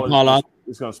Tony Pollard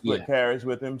is going to split carries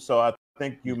with him. So I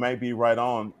think you may be right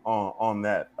on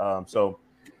that. So,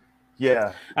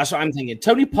 yeah. That's what I'm thinking.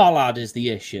 Tony Pollard is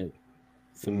the issue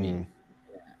for me.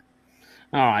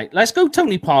 Yeah. All right, let's go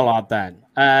Tony Pollard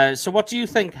then. So what do you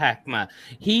think, Hackma?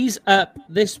 He's up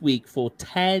this week for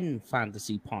 10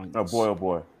 fantasy points. Oh,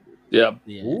 boy. Yeah.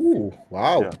 Ooh,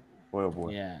 wow. Yeah. Boy, oh boy.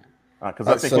 Yeah. Because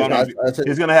I think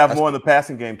he's going to have more in the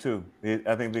passing game, too. I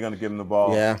think they're going to give him the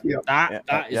ball. Yeah.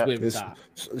 That is where it's at.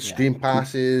 Screen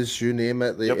passes, you name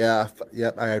it. Yeah,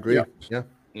 I agree.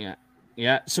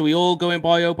 Yeah. So we all going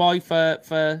boy oh boy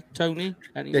for Tony?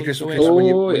 When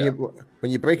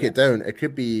you break it down, it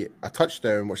could be a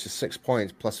touchdown, which is 6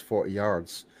 points plus 40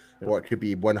 yards, or it could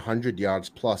be 100 yards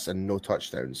plus and no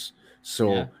touchdowns.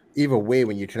 So either way,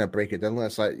 when you kind of break it down,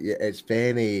 it's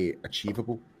very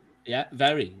achievable. Yeah,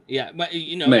 very. Yeah, but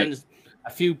and a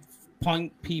few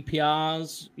point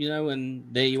PPRs, and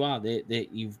there you are.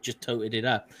 You've just toted it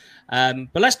up.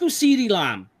 But let's go CeeDee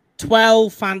Lamb.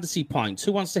 12 fantasy points.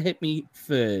 Who wants to hit me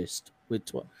first with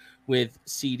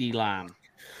CeeDee Lamb?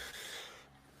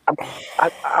 I'm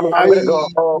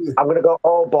gonna go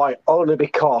oh boy, only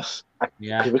because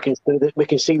we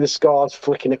can see the scores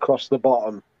flicking across the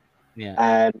bottom. Yeah.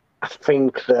 And I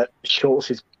think that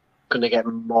Schultz is going to get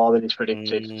more than he's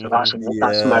predicted. So that's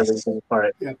my reason for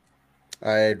it. Yeah.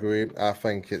 I agree. I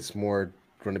think it's going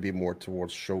to be more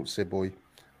towards Schultz, boy,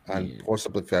 and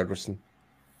possibly Ferguson.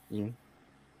 Yeah.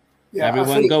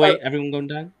 Everyone going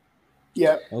down?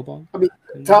 Yeah. Oh boy. I mean,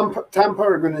 Tampa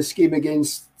are going to scheme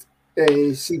against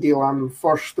CeeDee Lamb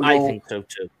first of all. I think so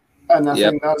too. And I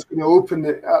think that's going to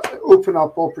open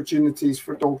up opportunities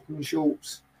for Dalton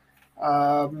Schultz.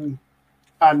 And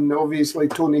obviously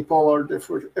Tony Pollard, if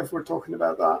we're talking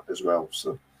about that as well.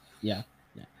 So yeah.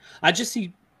 I just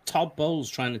see Todd Bowles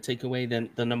trying to take away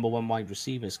the number one wide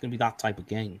receiver. It's going to be that type of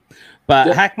game.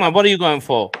 But Hackman, what are you going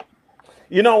for?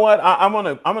 You know what? I'm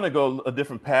gonna go a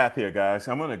different path here, guys.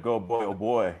 I'm gonna go boy oh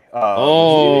boy.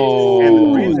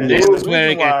 This is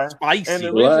where it gets spicy. And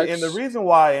the reason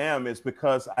why I am is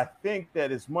because I think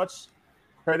that as much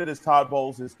credit as Todd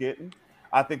Bowles is getting,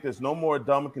 I think there's no more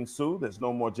Ndamukong Suh. There's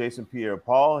no more Jason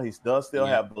Pierre-Paul. He does still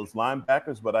have those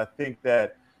linebackers, but I think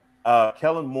that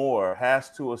Kellen Moore has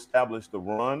to establish the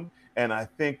run, and I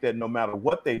think that no matter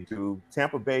what they do,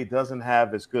 Tampa Bay doesn't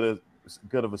have as good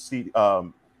of a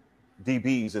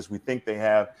DBs as we think they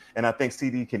have, and I think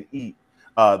CD can eat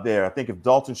there. I think if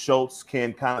Dalton Schultz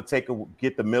can kind of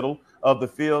get the middle of the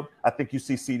field, I think you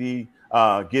see CD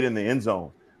get in the end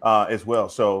zone as well.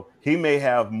 So he may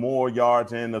have more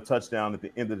yards and a touchdown at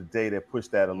the end of the day that push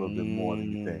that a little bit more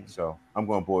than you think. So I'm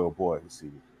going boy, oh boy with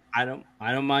CD. I don't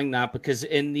mind that, because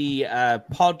in the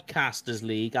podcasters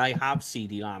league, I have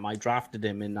CD Lamb. I drafted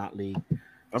him in that league.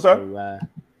 Okay. So,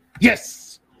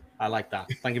 yes, I like that.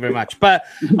 Thank you very much. But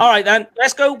all right, then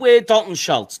let's go with Dalton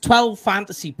Schultz. 12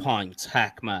 fantasy points,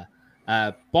 Heckma.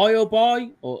 Boy, oh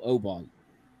boy, or oh boy?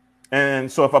 And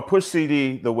so if I push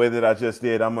CD the way that I just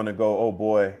did, I'm going to go oh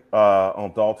boy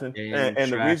on Dalton.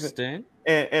 And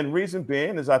the reason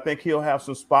being is I think he'll have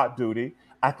some spot duty.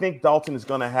 I think Dalton is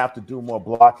going to have to do more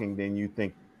blocking than you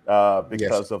think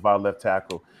because of our left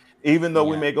tackle. Even though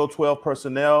we may go 12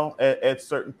 personnel at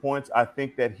certain points, I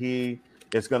think that he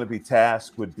is going to be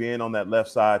tasked with being on that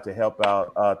left side to help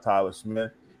out Tyler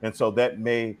Smith. And so that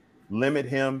may limit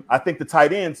him. I think the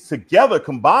tight ends together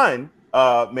combined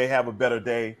may have a better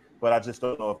day, but I just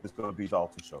don't know if it's going to be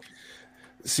Dalton Schultz.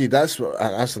 See, that's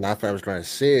another thing I was going to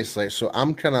say. It's like, so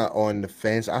I'm kind of on the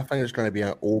fence. I think it's going to be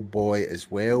an old boy as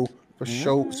well. For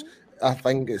Schultz, I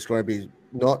think it's going to be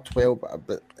not 12,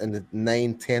 but in the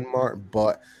 9-10 mark.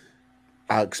 But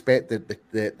I expect that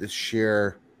the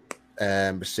sheer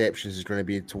receptions is going to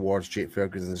be towards Jake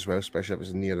Ferguson as well, especially if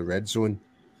it's near the red zone.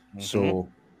 So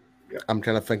I'm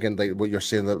kind of thinking like what you're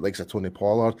saying, that like a Tony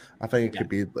Pollard. I think it could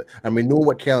be, and we know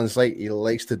what Kellen's like. He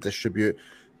likes to distribute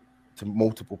to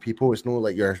multiple people. It's not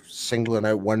like you're singling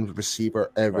out one receiver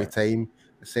every time,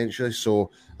 essentially. So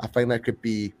I think that could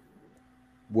be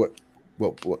what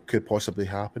could possibly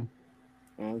happen.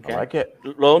 Okay. I like it.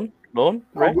 Lone,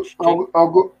 Rich? I'll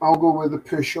go with the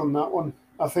push on that one.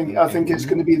 I think it's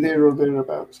going to be there or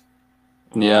thereabouts.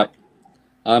 Yeah,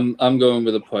 I'm going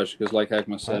with a push because, like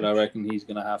Heckma said, I reckon he's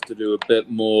going to have to do a bit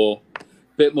more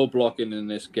blocking in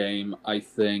this game. I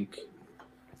think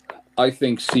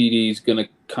CD's going to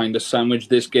kind of sandwich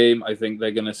this game. I think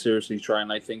they're going to seriously try,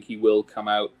 and I think he will come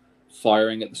out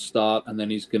firing at the start, and then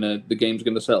the game's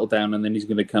going to settle down, and then he's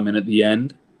going to come in at the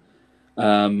end.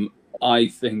 I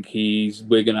think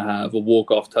we're going to have a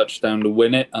walk-off touchdown to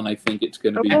win it, and I think it's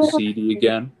going to be CD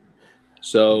again.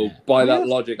 So by that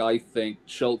logic, I think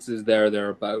Schultz is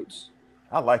thereabouts.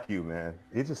 I like you, man.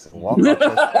 He just walked off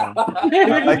touchdown.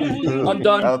 I'm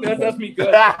done. That's me good.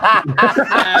 Mic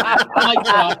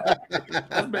drop.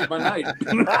 That's made my night.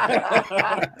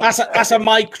 That's a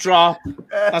mic drop.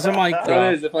 That's a mic drop.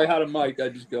 It is. If I had a mic,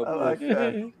 I'd just go. I like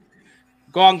that.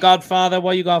 Go on, Godfather.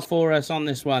 What you got for us on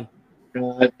this one?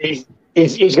 He's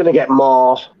going to get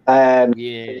more.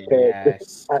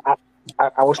 Yes.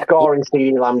 I was scoring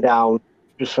CD Lamb down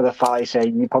just for the fact I say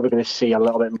you're probably going to see a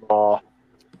little bit more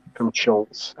from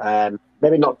Schultz.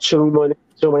 Maybe not too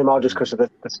many more just because of the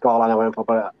scoreline I went for,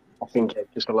 but I think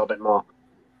just a little bit more.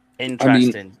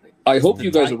 Interesting. I hope you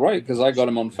guys are right because I got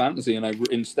him on fantasy and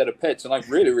instead of Pitts, and I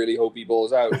really, really hope he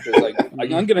balls out because I'm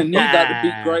going to need that to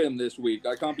beat Graham this week.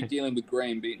 I can't be dealing with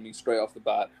Graham beating me straight off the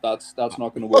bat. That's not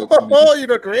going to work for me. Oh, you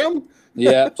got Graham?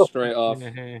 Yeah, straight off.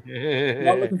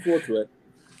 Not looking forward to it.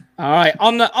 All right,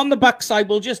 on the back side,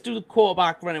 we'll just do the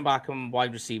quarterback, running back, and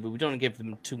wide receiver. We don't give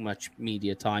them too much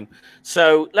media time.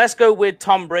 So let's go with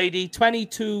Tom Brady.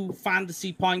 22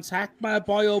 fantasy points. Heckma,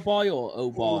 boy, oh boy, or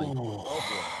oh boy?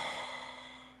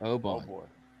 Oh boy.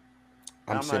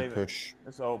 I'm saying push.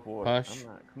 It's oh boy. Push.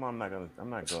 I'm not going.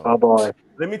 Oh boy.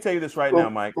 Let me tell you this right now,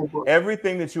 Mike.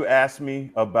 Everything that you asked me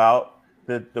about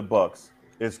the Bucks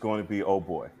is going to be oh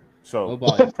boy. So oh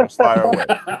boy. fire away.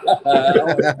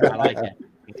 I like it.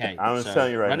 Okay. I'm just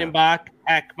telling you right running now. back,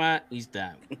 Heckma, he's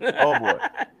down. Oh boy.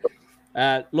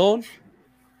 Lorne?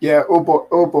 Yeah,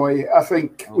 oh boy. I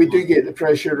think we do get the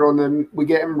pressure on him. We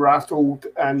get him rattled,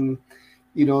 and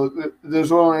you know,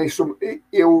 there's only some.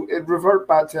 It'll revert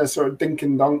back to a sort of dink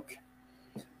and dunk,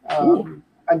 and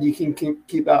you can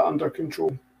keep that under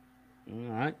control. All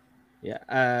right.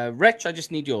 Yeah. Rich, I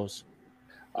just need yours.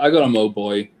 I got him, oh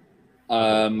boy.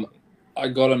 I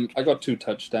got 2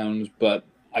 touchdowns, but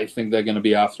I think they're going to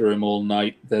be after him all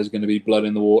night. There's going to be blood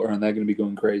in the water, and they're going to be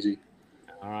going crazy.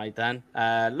 All right, then.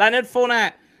 Leonard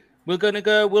Fournette.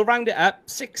 We'll round it up.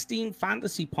 16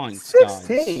 fantasy points,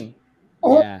 16? Guys.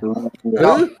 Yeah.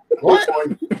 What?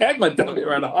 Heckman done me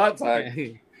around a heart attack.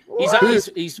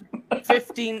 He's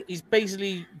 15. He's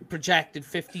basically projected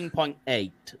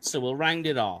 15.8. So we'll round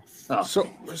it off. Oh. So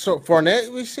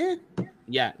Fournette, we said?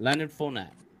 Yeah, Leonard Fournette.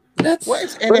 What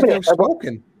is NFL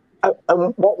spoken?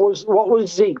 What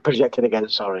was Zeke projected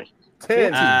against? Sorry.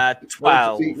 10. 12,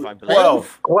 I believe.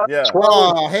 12. Yeah. 12,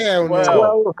 Oh, hell no.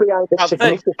 12 behind the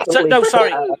significantly. No,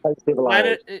 sorry. offensive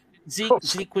line.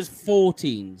 Zeke was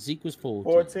 14. Zeke was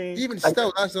 14. Even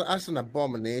still, that's an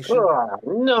abomination. Oh,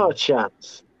 no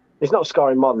chance. He's not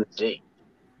scoring more than Zeke.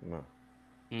 No.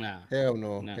 No. Hell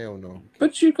no. Hell no.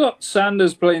 But you got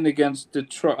Sanders playing against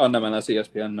Detroit. Oh, no, man, that's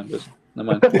ESPN numbers. No,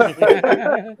 man.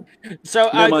 So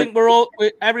I think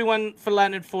everyone for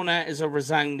Leonard Fournette is a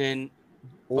resounding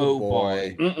oh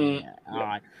boy. Yeah, all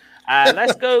right.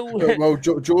 Let's go. Well,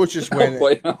 George just went.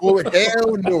 Oh,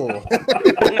 hell no.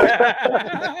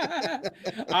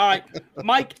 All right,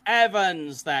 Mike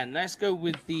Evans. Then let's go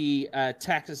with the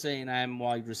Texas A&M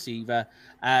wide receiver.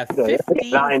 15.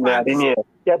 Didn't you?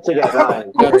 Get to get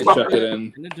nine. Got to chuck it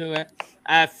in. Gonna do it.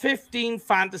 15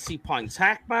 fantasy points.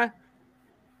 Hackma.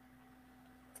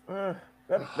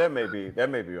 That may be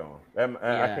on.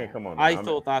 I can't come on. I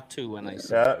thought that too when I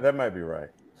said. Yeah, that might be right.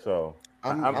 So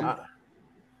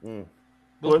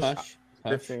push.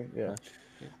 15. Yeah.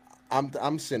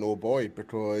 I'm saying oh boy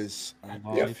because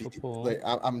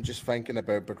I'm just thinking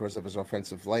about because of his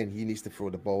offensive line, he needs to throw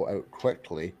the ball out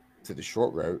quickly to the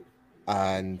short route,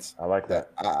 and I like that.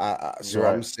 So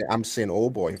right. I'm saying oh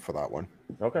boy for that one.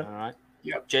 Okay. All right.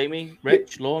 Yep. Jamie,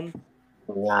 Rich, Lorne.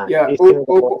 Yeah,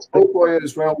 oh boy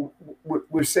as well.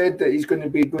 We've said that he's going to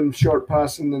be doing short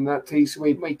passing, and that takes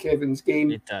away Mike Evans'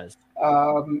 game. It does.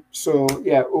 So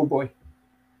yeah, oh boy.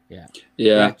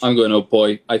 Yeah, I'm going oh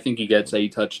boy. I think he gets a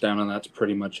touchdown, and that's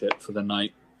pretty much it for the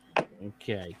night.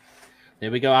 Okay, there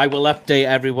we go. I will update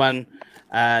everyone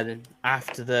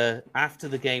after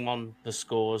the game on the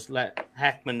scores. Let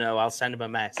Heckman know. I'll send him a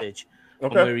message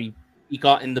on where he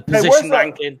got in the position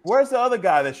ranking. Where's the other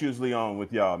guy that's usually on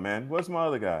with y'all, man? Where's my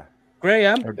other guy?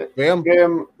 Graham.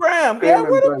 Graham. Where's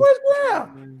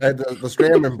Graham? There's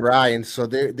Graham and Brian. So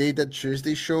they did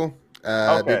Tuesday's show.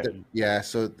 Okay.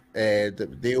 So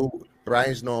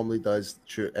Brian's normally does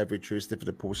every Tuesday for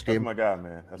the post game. That's my guy,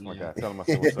 man. That's my guy. Tell him I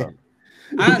said what's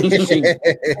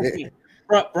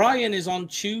up. Brian is on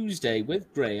Tuesday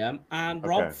with Graham and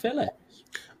Rob Phillips.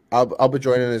 I'll be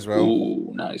joining as well.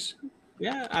 Ooh, nice.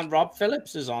 Yeah, and Rob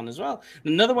Phillips is on as well.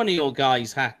 Another one of your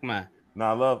guys, Hackma.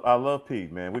 No, I love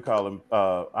Pete, man. We call him.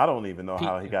 I don't even know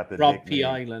how he got the Rob nickname. P.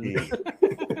 Island.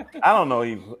 I don't know.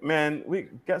 Man, we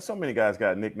got so many guys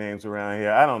got nicknames around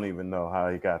here. I don't even know how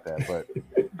he got that, but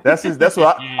that's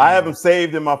what I have him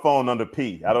saved in my phone under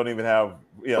P. I don't even have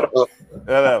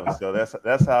whatever. So that's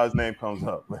how his name comes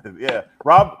up. Yeah,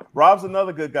 Rob's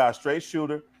another good guy, straight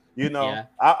shooter. You know,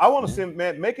 I want to send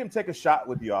make him take a shot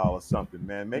with y'all or something,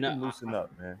 man. Make him loosen up,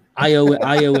 man. I owe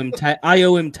him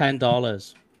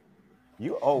 $10.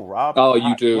 You owe Rob? Oh,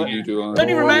 you do. Don't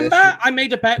you remember? I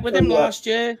made a bet with him last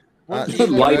year.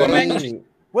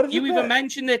 You even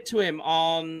mentioned it to him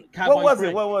on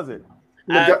Cowboy What was it?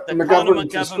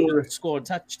 McGovern scored a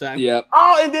touchdown. Yeah.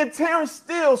 Oh, and then Terrence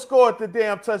Steele scored the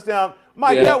damn touchdown.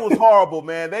 Mike, that was horrible,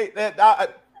 man.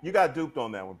 You got duped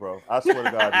on that one, bro. I swear to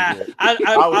God, you did.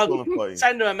 I'll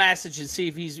send him a message and see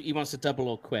if he wants to double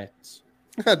or quits.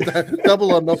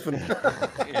 Double or nothing.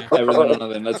 Everything or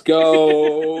nothing. Let's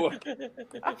go.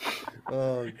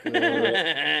 Oh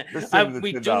God.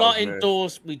 We do not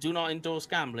endorse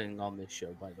gambling on this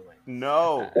show, by the way.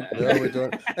 No, we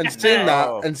don't. And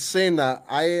saying that,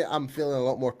 I am feeling a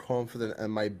lot more confident in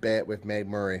my bet with Meg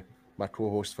Murray, my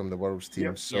co-host from the World's team.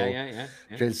 Yep. So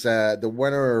because the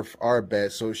winner of our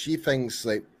bet, so she thinks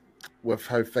like with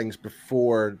how things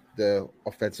before the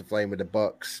offensive line with the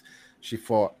Bucks, she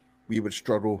thought we would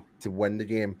struggle to win the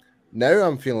game. Now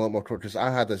I'm feeling a lot more because I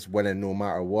had this winning no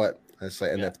matter what. It's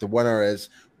like, and if the winner is,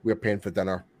 we're paying for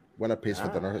dinner. Winner pays for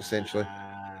dinner, essentially.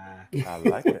 I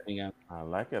like it. I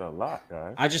like it a lot,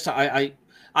 guys.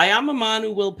 I am a man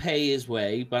who will pay his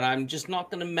way, but I'm just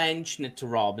not going to mention it to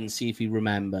Rob and see if he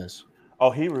remembers. Oh,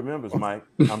 he remembers, Mike.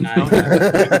 Mike,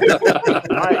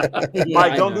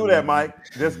 don't do that, Mike.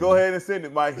 Just go ahead and send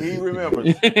it, Mike. He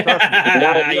remembers.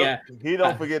 He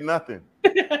don't forget nothing.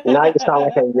 Now you sound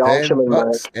like a Yorkshireman,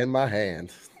 man. In my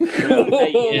hand.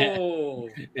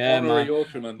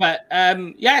 Yorkshireman. But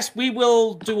yes, we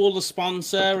will do all the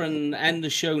sponsor and end the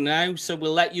show now. So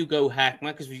we'll let you go,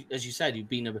 Hackman, because as you said, you've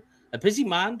been a busy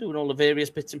man doing all the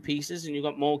various bits and pieces, and you've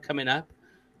got more coming up.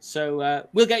 So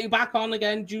we'll get you back on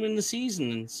again during the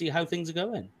season and see how things are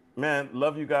going. Man,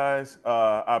 love you guys.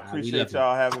 I appreciate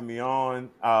y'all having me on.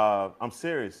 I'm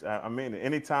serious. I mean,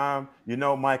 anytime,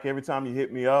 Mike, every time you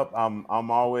hit me up, I'm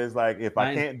always like, if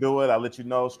I can't do it, I'll let you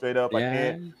know straight up. I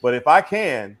can't. But if I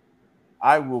can,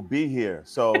 I will be here.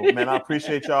 So, man, I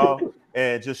appreciate y'all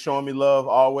and just showing me love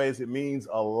always. It means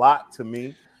a lot to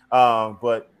me.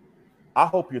 But I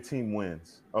hope your team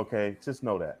wins. Okay, just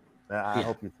know that. I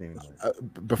hope your team wins.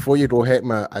 Before you go,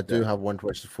 Heckma, I do have one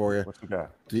question for you. What you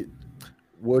got?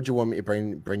 What do you want me to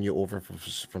bring you over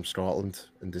from Scotland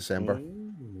in December?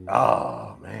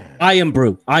 Oh man, Iron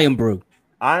Brew. Iron Brew.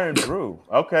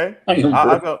 Okay.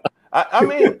 I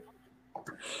mean,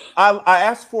 I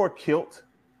asked for a kilt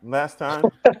last time.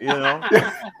 You know,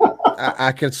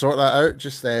 I can sort that out.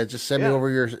 Just send me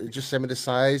over send me the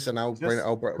size, and I'll bring it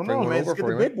over. Get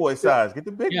the big boy size. Get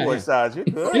the big boy size. You're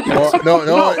good.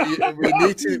 No.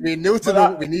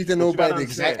 We need to know by the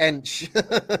exact inch.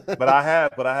 but I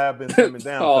have been slimming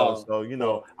down, so you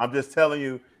know, I'm just telling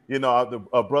you. You know,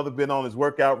 a brother been on his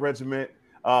workout regimen.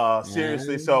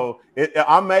 Seriously, so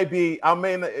I may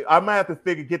have to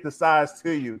get the size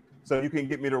to you so you can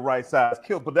get me the right size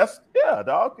kilt. But that's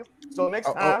dog. So next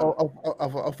time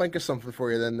I'll think of something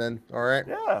for you then. All right.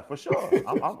 Yeah, for sure.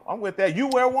 I'm with that. You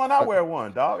wear one, I wear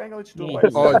one, dog. I ain't gonna let you do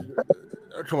it like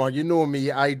that. Come on, you know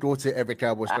me. I go to every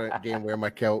Cowboys game wearing my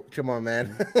kilt. Come on,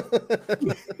 man.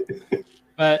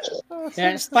 But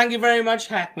yes, thank you very much,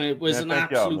 Heckma. It was an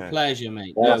absolute pleasure,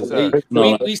 mate.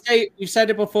 We've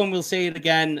said it before and we'll say it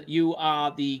again. You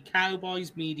are the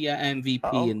Cowboys media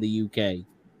MVP in the UK.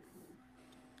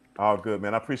 Oh, good,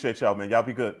 man. I appreciate y'all, man. Y'all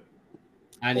be good.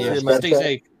 And stay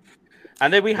safe.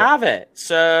 And there we have it.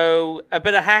 So a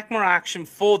bit of Heckma action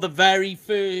for the very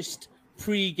first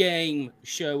pre-game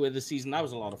show of the season. That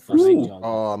was a lot of fun.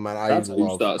 Oh man, I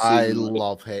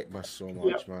love Heckma so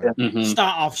much, man. Mm-hmm.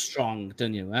 Start off strong,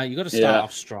 don't you? You got to start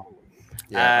off strong.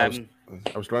 Yeah,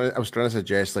 I was trying to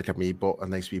suggest like a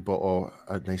nice bottle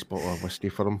of whiskey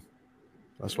for him.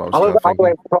 That's what I was thinking. I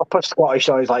went proper Scottish,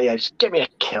 so I was like, just give me a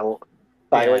kilt.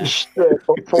 You know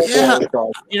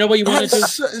what you want to do?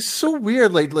 It's so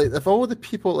weird. Like if all the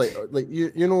people like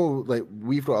you know, like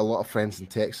we've got a lot of friends in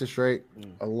Texas, right?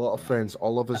 A lot of friends,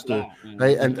 all of us do,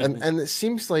 right? And it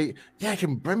seems like I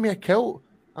can bring me a kilt.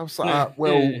 I was like,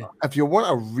 if you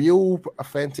want a real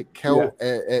authentic kilt,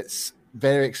 it's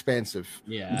very expensive.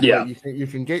 Like, you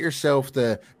can get yourself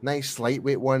the nice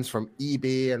lightweight ones from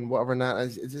eBay and whatever. And that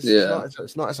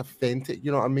it's not as authentic.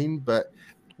 You know what I mean? But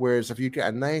whereas if you get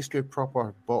a nice, good,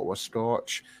 proper bottle of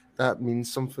scotch, that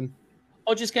means something.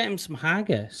 Or just get him some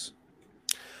haggis.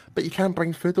 But you can't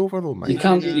bring food over though, man. You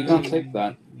can't take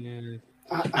that. Yeah.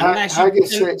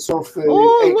 Haggis sets off the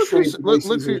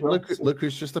look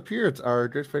who's just appeared. Our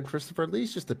good friend Christopher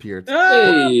Lee's just appeared.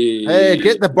 Hey,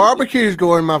 get the barbecues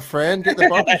going, my friend. Get the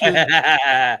barbecues.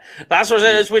 That's what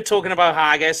it is. We're talking about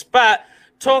haggis, but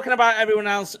talking about everyone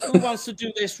else, who wants to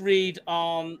do this read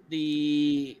on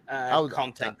the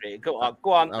content read? Go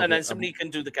on, and then somebody can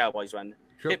do the Cowboys one.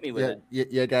 Sure. Hit me with it.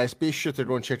 Yeah, guys, be sure to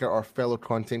go and check out our fellow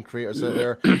content creators out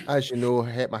there. As you know,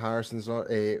 Heckma Harrison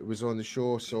was on the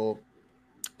show, so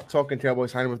talking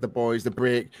Cowboys, hanging with the boys, the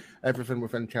break, everything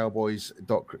within Cowboys.com.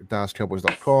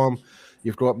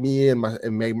 You've got me and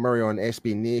Meg Murray on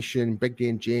SB Nation, Big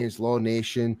Game James, Law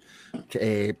Nation,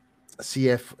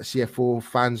 CFO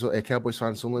fans, Cowboys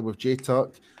fans only with J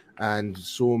Tuck, and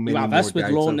so many more. That's with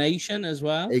Law Nation as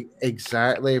well.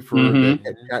 Exactly for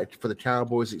the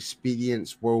Cowboys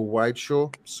Experience Worldwide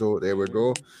show. So there we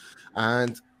go.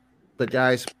 But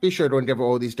guys, be sure to give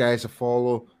all these guys a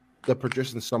follow. They're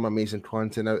producing some amazing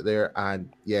content out there, and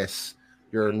yes,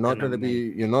 you're not going to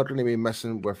be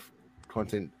missing with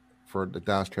content for the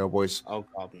Dallas Cowboys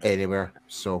anywhere.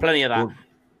 So plenty of that.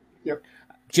 Yep.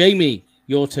 Jamie,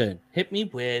 your turn. Hit me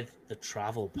with the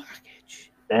travel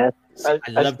package. Yeah. I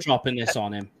love dropping this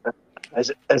on him.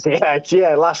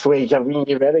 Last week. I mean,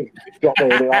 you really dropped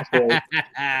it last week.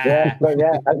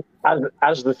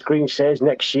 As the screen says,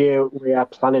 next year we are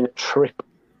planning a trip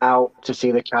out to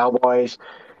see the Cowboys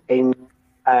in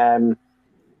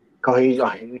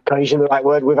cohesion, the right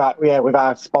word, with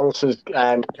our sponsors,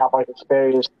 Cowboys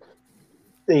Experience.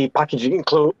 The package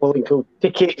will include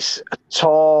tickets, a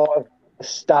tour, a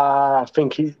star, I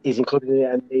think is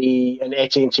included in an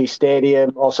AT&T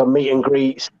Stadium, also meet and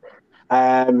greets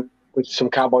with some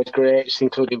Cowboys greats,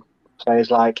 including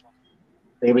players like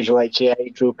the original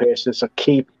 88, Drew Pearson. So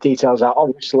keep details out.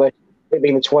 Obviously, it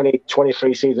being the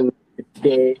 2023 season, the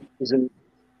day isn't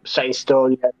set in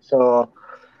stone yet, so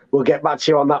we'll get back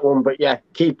to you on that one. But yeah,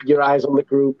 keep your eyes on the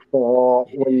group for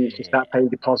when you can start paying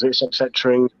deposits,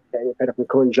 etc. And getting paid up and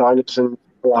come and join us, and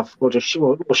we'll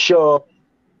show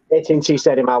AT&T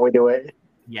Stadium how we do it.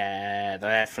 Yeah,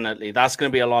 definitely. That's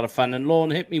going to be a lot of fun. And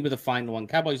Lorne, hit me with a final one.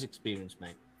 Cowboys Experience,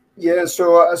 mate. Yeah,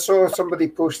 so I saw somebody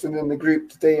posting in the group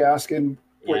today asking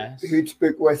who to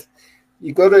book with.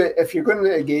 If you're going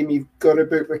to a game, you've got to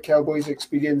book the Cowboys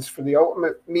Experience for the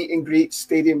ultimate meet and greet,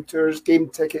 stadium tours, game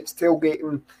tickets,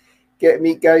 tailgating, get to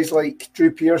meet guys like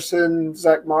Drew Pearson,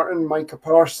 Zach Martin, Micah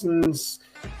Parsons.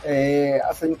 I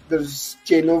think there's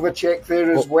Jay Novacek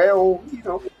there as well. You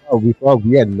know,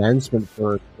 we had an announcement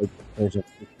for like there's a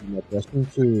listening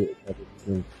to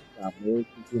been added,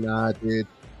 been added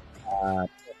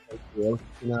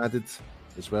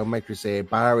as well. Mike was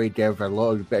Barry gave a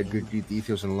lot of bit of good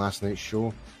details on last night's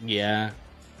show. Yeah,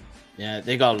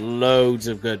 they got loads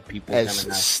of good people. It's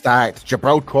coming out. stacked.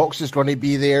 Jabril Cox is going to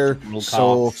be there.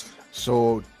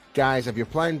 So guys, if you're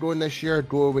planning going this year,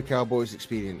 go with Cowboys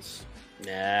Experience.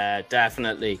 Yeah,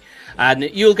 definitely. And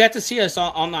you'll get to see us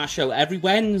on that show every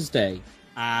Wednesday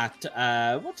at,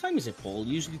 what time is it, Paul?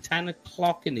 Usually 10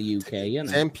 o'clock in the UK, isn't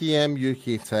it? 10 p.m.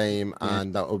 UK time,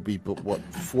 and that will be,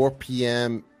 4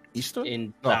 p.m. Eastern?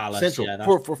 In Dallas, Central.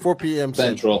 yeah. 4 p.m.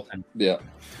 Central. Yeah.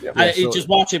 Just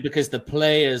watch it because the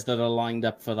players that are lined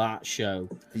up for that show.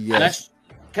 Yes.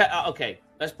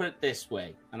 Let's put it this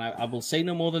way, and I will say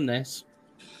no more than this.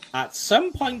 At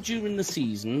some point during the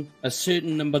season, a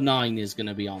certain number 9 is going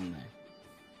to be on there.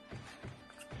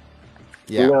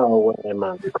 Yeah. No way,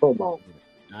 man. Come on.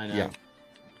 I know.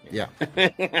 Yeah.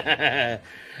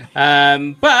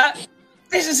 But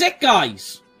this is it,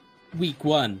 guys. Week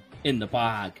 1 in the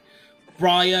bag.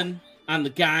 Brian and the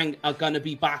gang are going to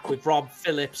be back with Rob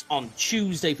Phillips on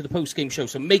Tuesday for the post-game show.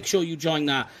 So make sure you join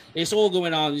that. It's all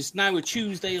going on. It's now a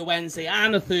Tuesday, a Wednesday,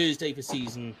 and a Thursday for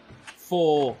season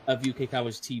 4 of UK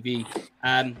Cowboys TV.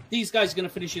 These guys are going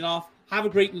to finish it off. Have a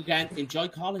great weekend. Enjoy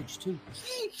college too.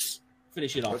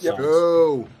 Finish it off. Yep.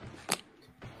 Go.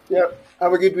 Yep.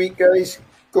 Have a good week, guys.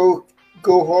 Go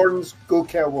Horns. Go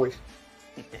Cowboys.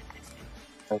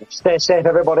 Stay safe,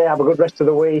 everybody. Have a good rest of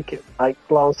the week. Like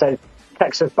Lon said,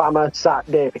 Texas Bama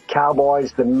Saturday, the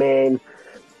Cowboys, the main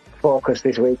focus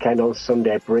this weekend on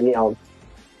Sunday. Bring it on.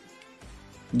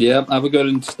 Yeah, have a good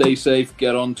and stay safe.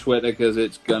 Get on Twitter because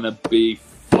it's going to be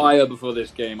fire before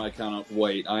this game. I cannot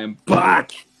wait. I am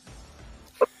back.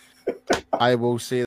 I will say